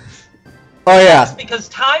 yeah. Yes, because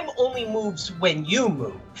time only moves when you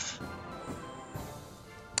move.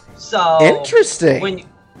 So interesting.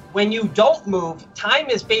 When you don't move, time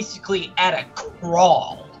is basically at a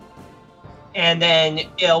crawl, and then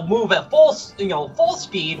it'll move at full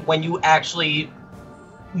speed when you actually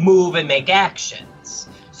move and make actions.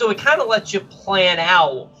 So it kind of lets you plan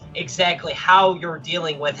out exactly how you're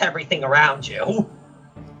dealing with everything around you.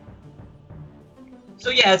 So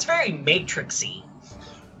yeah, it's very Matrixy.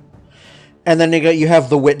 And then you have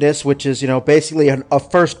The Witness, which is, basically a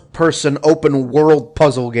first-person open-world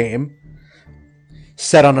puzzle game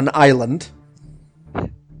set on an island.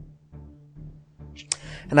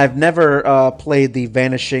 And I've never played The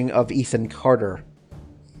Vanishing of Ethan Carter.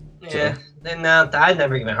 Yeah, then I'd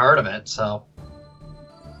never even heard of it, so...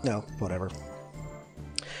 No, whatever.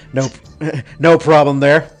 Nope. No problem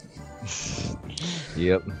there.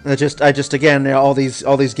 Yep. I just again, all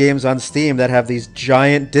these games on Steam that have these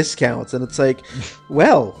giant discounts, and it's like,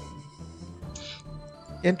 well,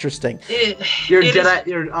 interesting.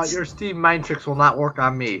 Your Steam mind tricks will not work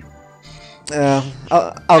on me.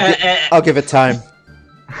 I'll give it time.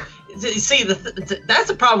 See, that's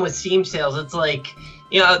the problem with Steam sales. It's like,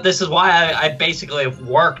 this is why I basically have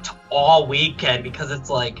worked all weekend, because it's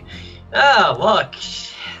like, oh, look,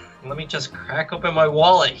 let me just crack open my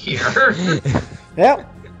wallet here. Yep.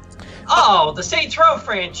 Oh, the Saints Row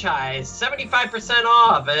franchise, 75%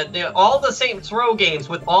 off. All the Saints Row games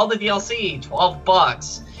with all the DLC,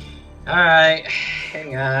 $12. All right,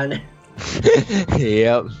 hang on.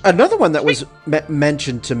 Yep. Another one that was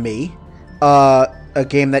mentioned to me, a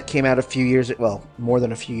game that came out a few years, well, more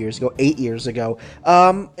than a few years ago, 8 years ago.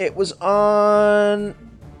 It was on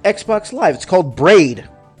Xbox Live. It's called Braid.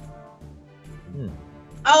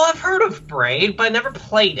 Oh, I've heard of Braid, but I never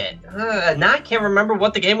played it. Now I can't remember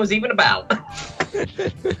what the game was even about.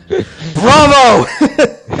 Bravo!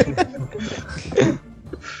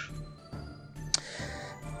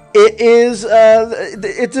 It is,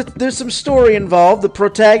 there's some story involved. The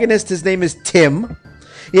protagonist, his name is Tim.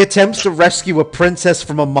 He attempts to rescue a princess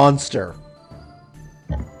from a monster.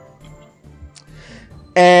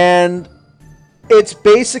 And it's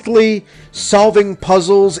basically solving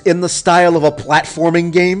puzzles in the style of a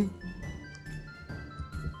platforming game.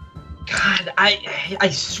 God, I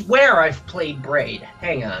swear I've played Braid.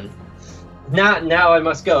 Hang on. Now I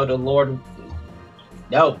must go to Lord...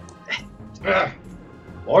 No.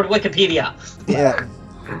 Lord Wikipedia. Yeah.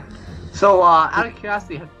 So, out of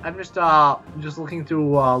curiosity, I'm just looking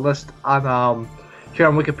through a list on here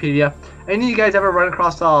on Wikipedia. Any of you guys ever run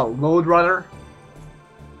across Load Runner?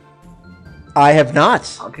 I have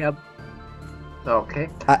not. Okay. Okay.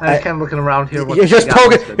 I'm just kind of looking around here. You're just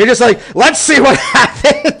poking. You're just like, let's see what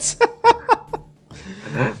happens.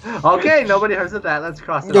 Okay, nobody heard of that. Let's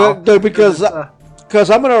cross it off. No, because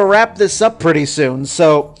I'm gonna wrap this up pretty soon.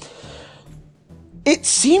 So it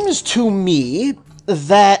seems to me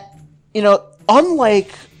that,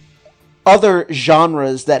 unlike other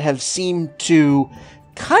genres that have seemed to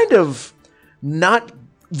kind of not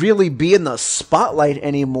really be in the spotlight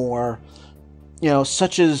anymore,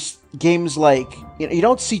 such as games like, you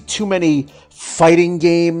don't see too many fighting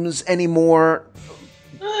games anymore.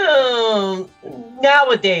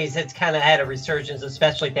 nowadays it's kind of had a resurgence,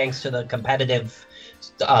 especially thanks to the competitive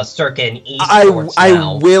circuit and I esports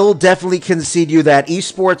now. will definitely concede you that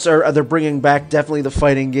esports they're bringing back definitely the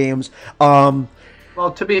fighting games. Well,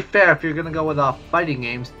 to be fair, if you're going to go with fighting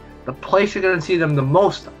games, the place you're going to see them the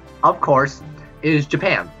most, of course, is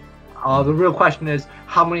Japan. The real question is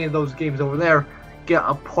how many of those games over there get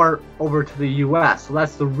a port over to the U.S. So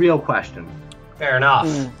that's the real question. Fair enough.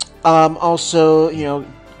 Also,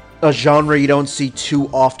 a genre you don't see too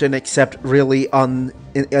often, except really in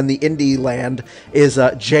the indie land, is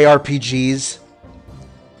JRPGs.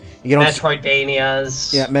 You don't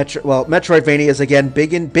Metroidvanias. Yeah, Metroidvanias again,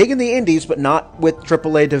 big in the indies, but not with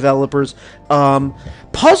AAA developers.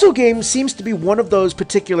 Puzzle games seems to be one of those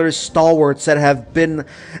particular stalwarts that have been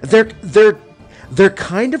they're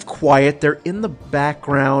kind of quiet. They're in the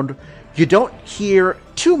background. You don't hear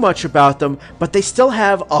too much about them, but they still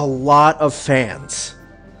have a lot of fans.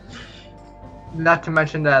 Not to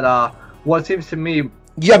mention that what seems to me,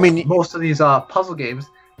 Yeah, I mean, most of these puzzle games,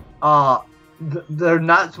 they're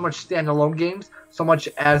not so much standalone games, so much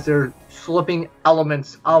as they're slipping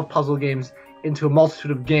elements of puzzle games into a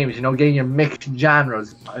multitude of games, getting your mixed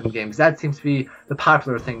genres of games. That seems to be the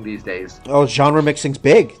popular thing these days. oh, genre mixing's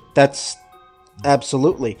big. That's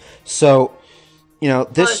absolutely. So,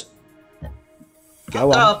 this...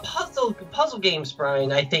 Go on. Puzzle games,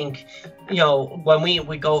 Brian, I think, when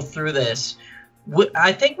we go through this,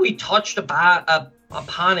 I think we touched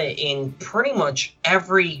upon it in pretty much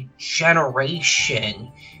every generation,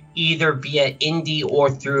 either via indie or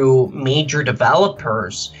through major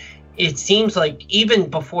developers. It seems like even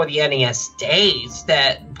before the NES days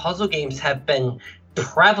that puzzle games have been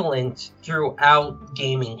prevalent throughout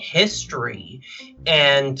gaming history.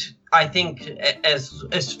 And I think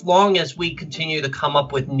as long as we continue to come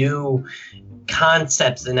up with new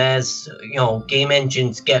concepts and as game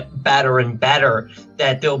engines get better and better,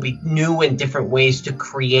 that there'll be new and different ways to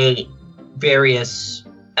create various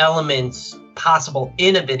elements possible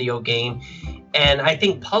in a video game. And I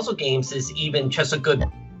think puzzle games is even just a good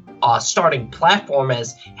starting platform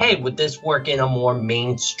as, hey, would this work in a more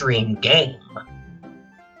mainstream game?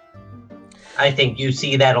 I think you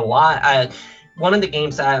see that a lot. One of the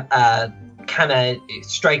games that kind of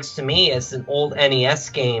strikes to me as an old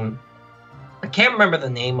NES game, I can't remember the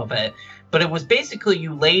name of it, but it was basically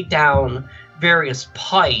you laid down various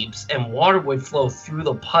pipes and water would flow through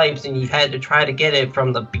the pipes and you had to try to get it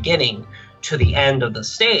from the beginning to the end of the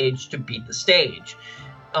stage to beat the stage.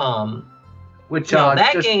 That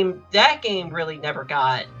game really never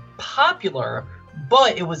got popular,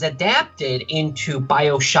 but it was adapted into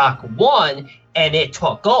BioShock 1 and it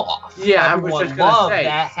took off. Yeah, everyone I was just gonna loved say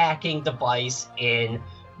that hacking device in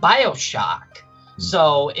BioShock.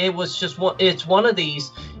 So it's one of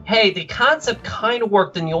these, hey, the concept kind of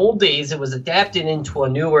worked in the old days. It was adapted into a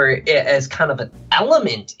newer, as kind of an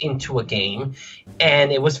element into a game,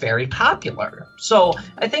 and it was very popular. So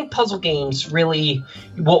I think puzzle games really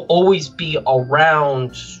will always be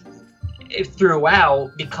around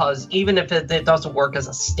throughout, because even if it doesn't work as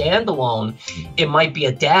a standalone, it might be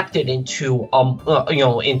adapted into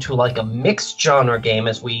into like a mixed genre game,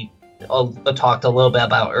 as we talked a little bit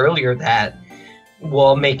about earlier, that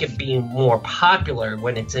will make it be more popular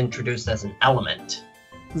when it's introduced as an element.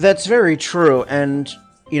 That's very true, and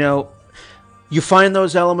you find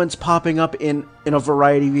those elements popping up in a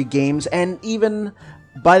variety of games, and even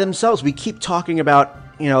by themselves. We keep talking about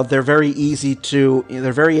they're very easy to,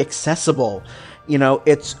 they're very accessible.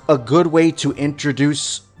 It's a good way to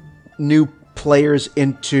introduce new players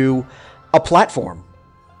into a platform,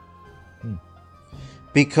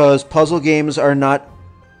 because puzzle games are not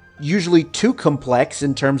usually too complex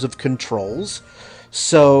in terms of controls,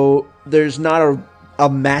 so there's not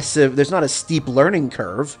there's not a steep learning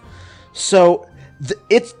curve, so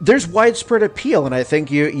there's widespread appeal, and I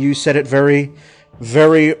think you said it very,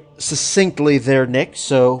 very succinctly there, Nick,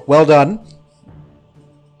 so well done.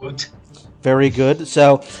 Good. Very good.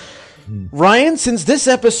 So Ryan, since this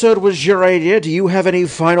episode was your idea, do you have any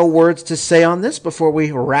final words to say on this before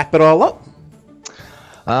we wrap it all up?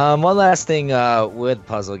 One last thing with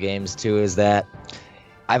puzzle games, too, is that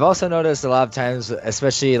I've also noticed a lot of times,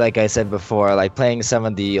 especially like I said before, like playing some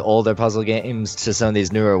of the older puzzle games to some of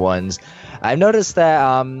these newer ones, I've noticed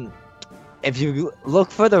that if you look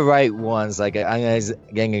for the right ones, like I'm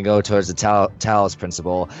going to go towards the Talos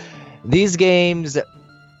principle, these games,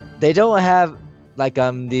 they don't have like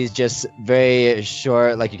these just very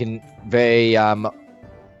short, like you can very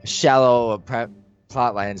shallow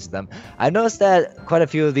plot lines to them. I've noticed that quite a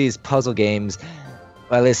few of these puzzle games,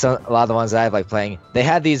 or at least a lot of the ones that I've liked playing, they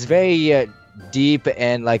have these very deep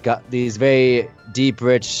and like these very deep,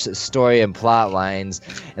 rich story and plot lines,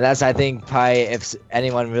 and that's I think probably if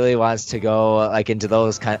anyone really wants to go like into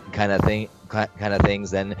those kind of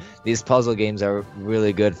things, then these puzzle games are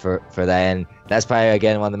really good for that, and that's probably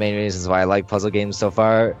again one of the main reasons why I like puzzle games so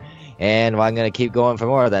far, and why I'm gonna keep going for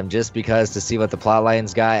more of them, just because to see what the plot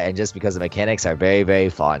lines got, and just because the mechanics are very, very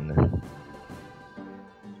fun.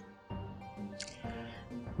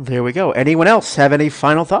 There we go. Anyone else have any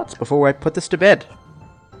final thoughts before I put this to bed?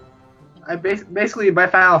 Basically, my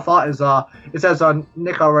final thought is, as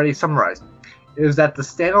Nick already summarized, is that the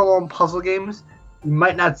standalone puzzle games, you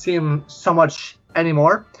might not see them so much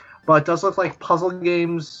anymore, but it does look like puzzle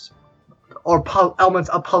games or elements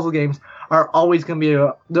of puzzle games are always going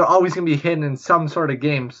to be hidden in some sort of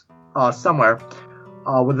games somewhere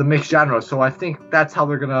with the mixed genres. So I think that's how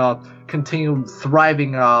they're going to continue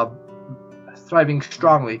thriving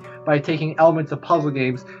strongly, by taking elements of puzzle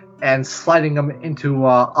games and sliding them into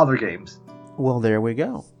other games. Well, there we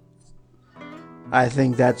go. I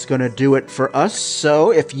think that's going to do it for us.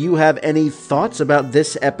 So if you have any thoughts about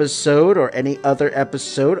this episode or any other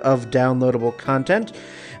episode of downloadable content,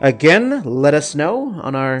 again, let us know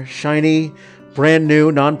on our shiny, brand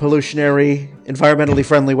new, non-pollutionary, environmentally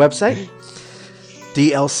friendly website,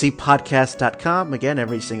 dlcpodcast.com. Again,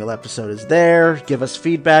 every single episode is there. Give us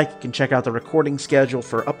feedback. You can check out the recording schedule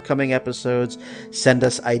for upcoming episodes. Send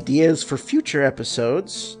us ideas for future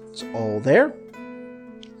episodes. It's all there.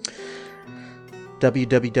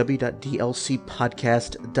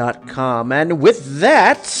 www.dlcpodcast.com. And with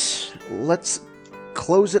that, let's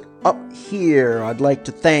close it up here. I'd like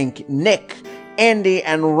to thank Nick, Andy,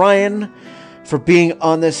 and Ryan for being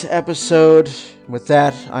on this episode. With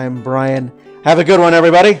that, I'm Brian. Have a good one,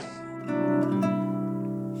 everybody.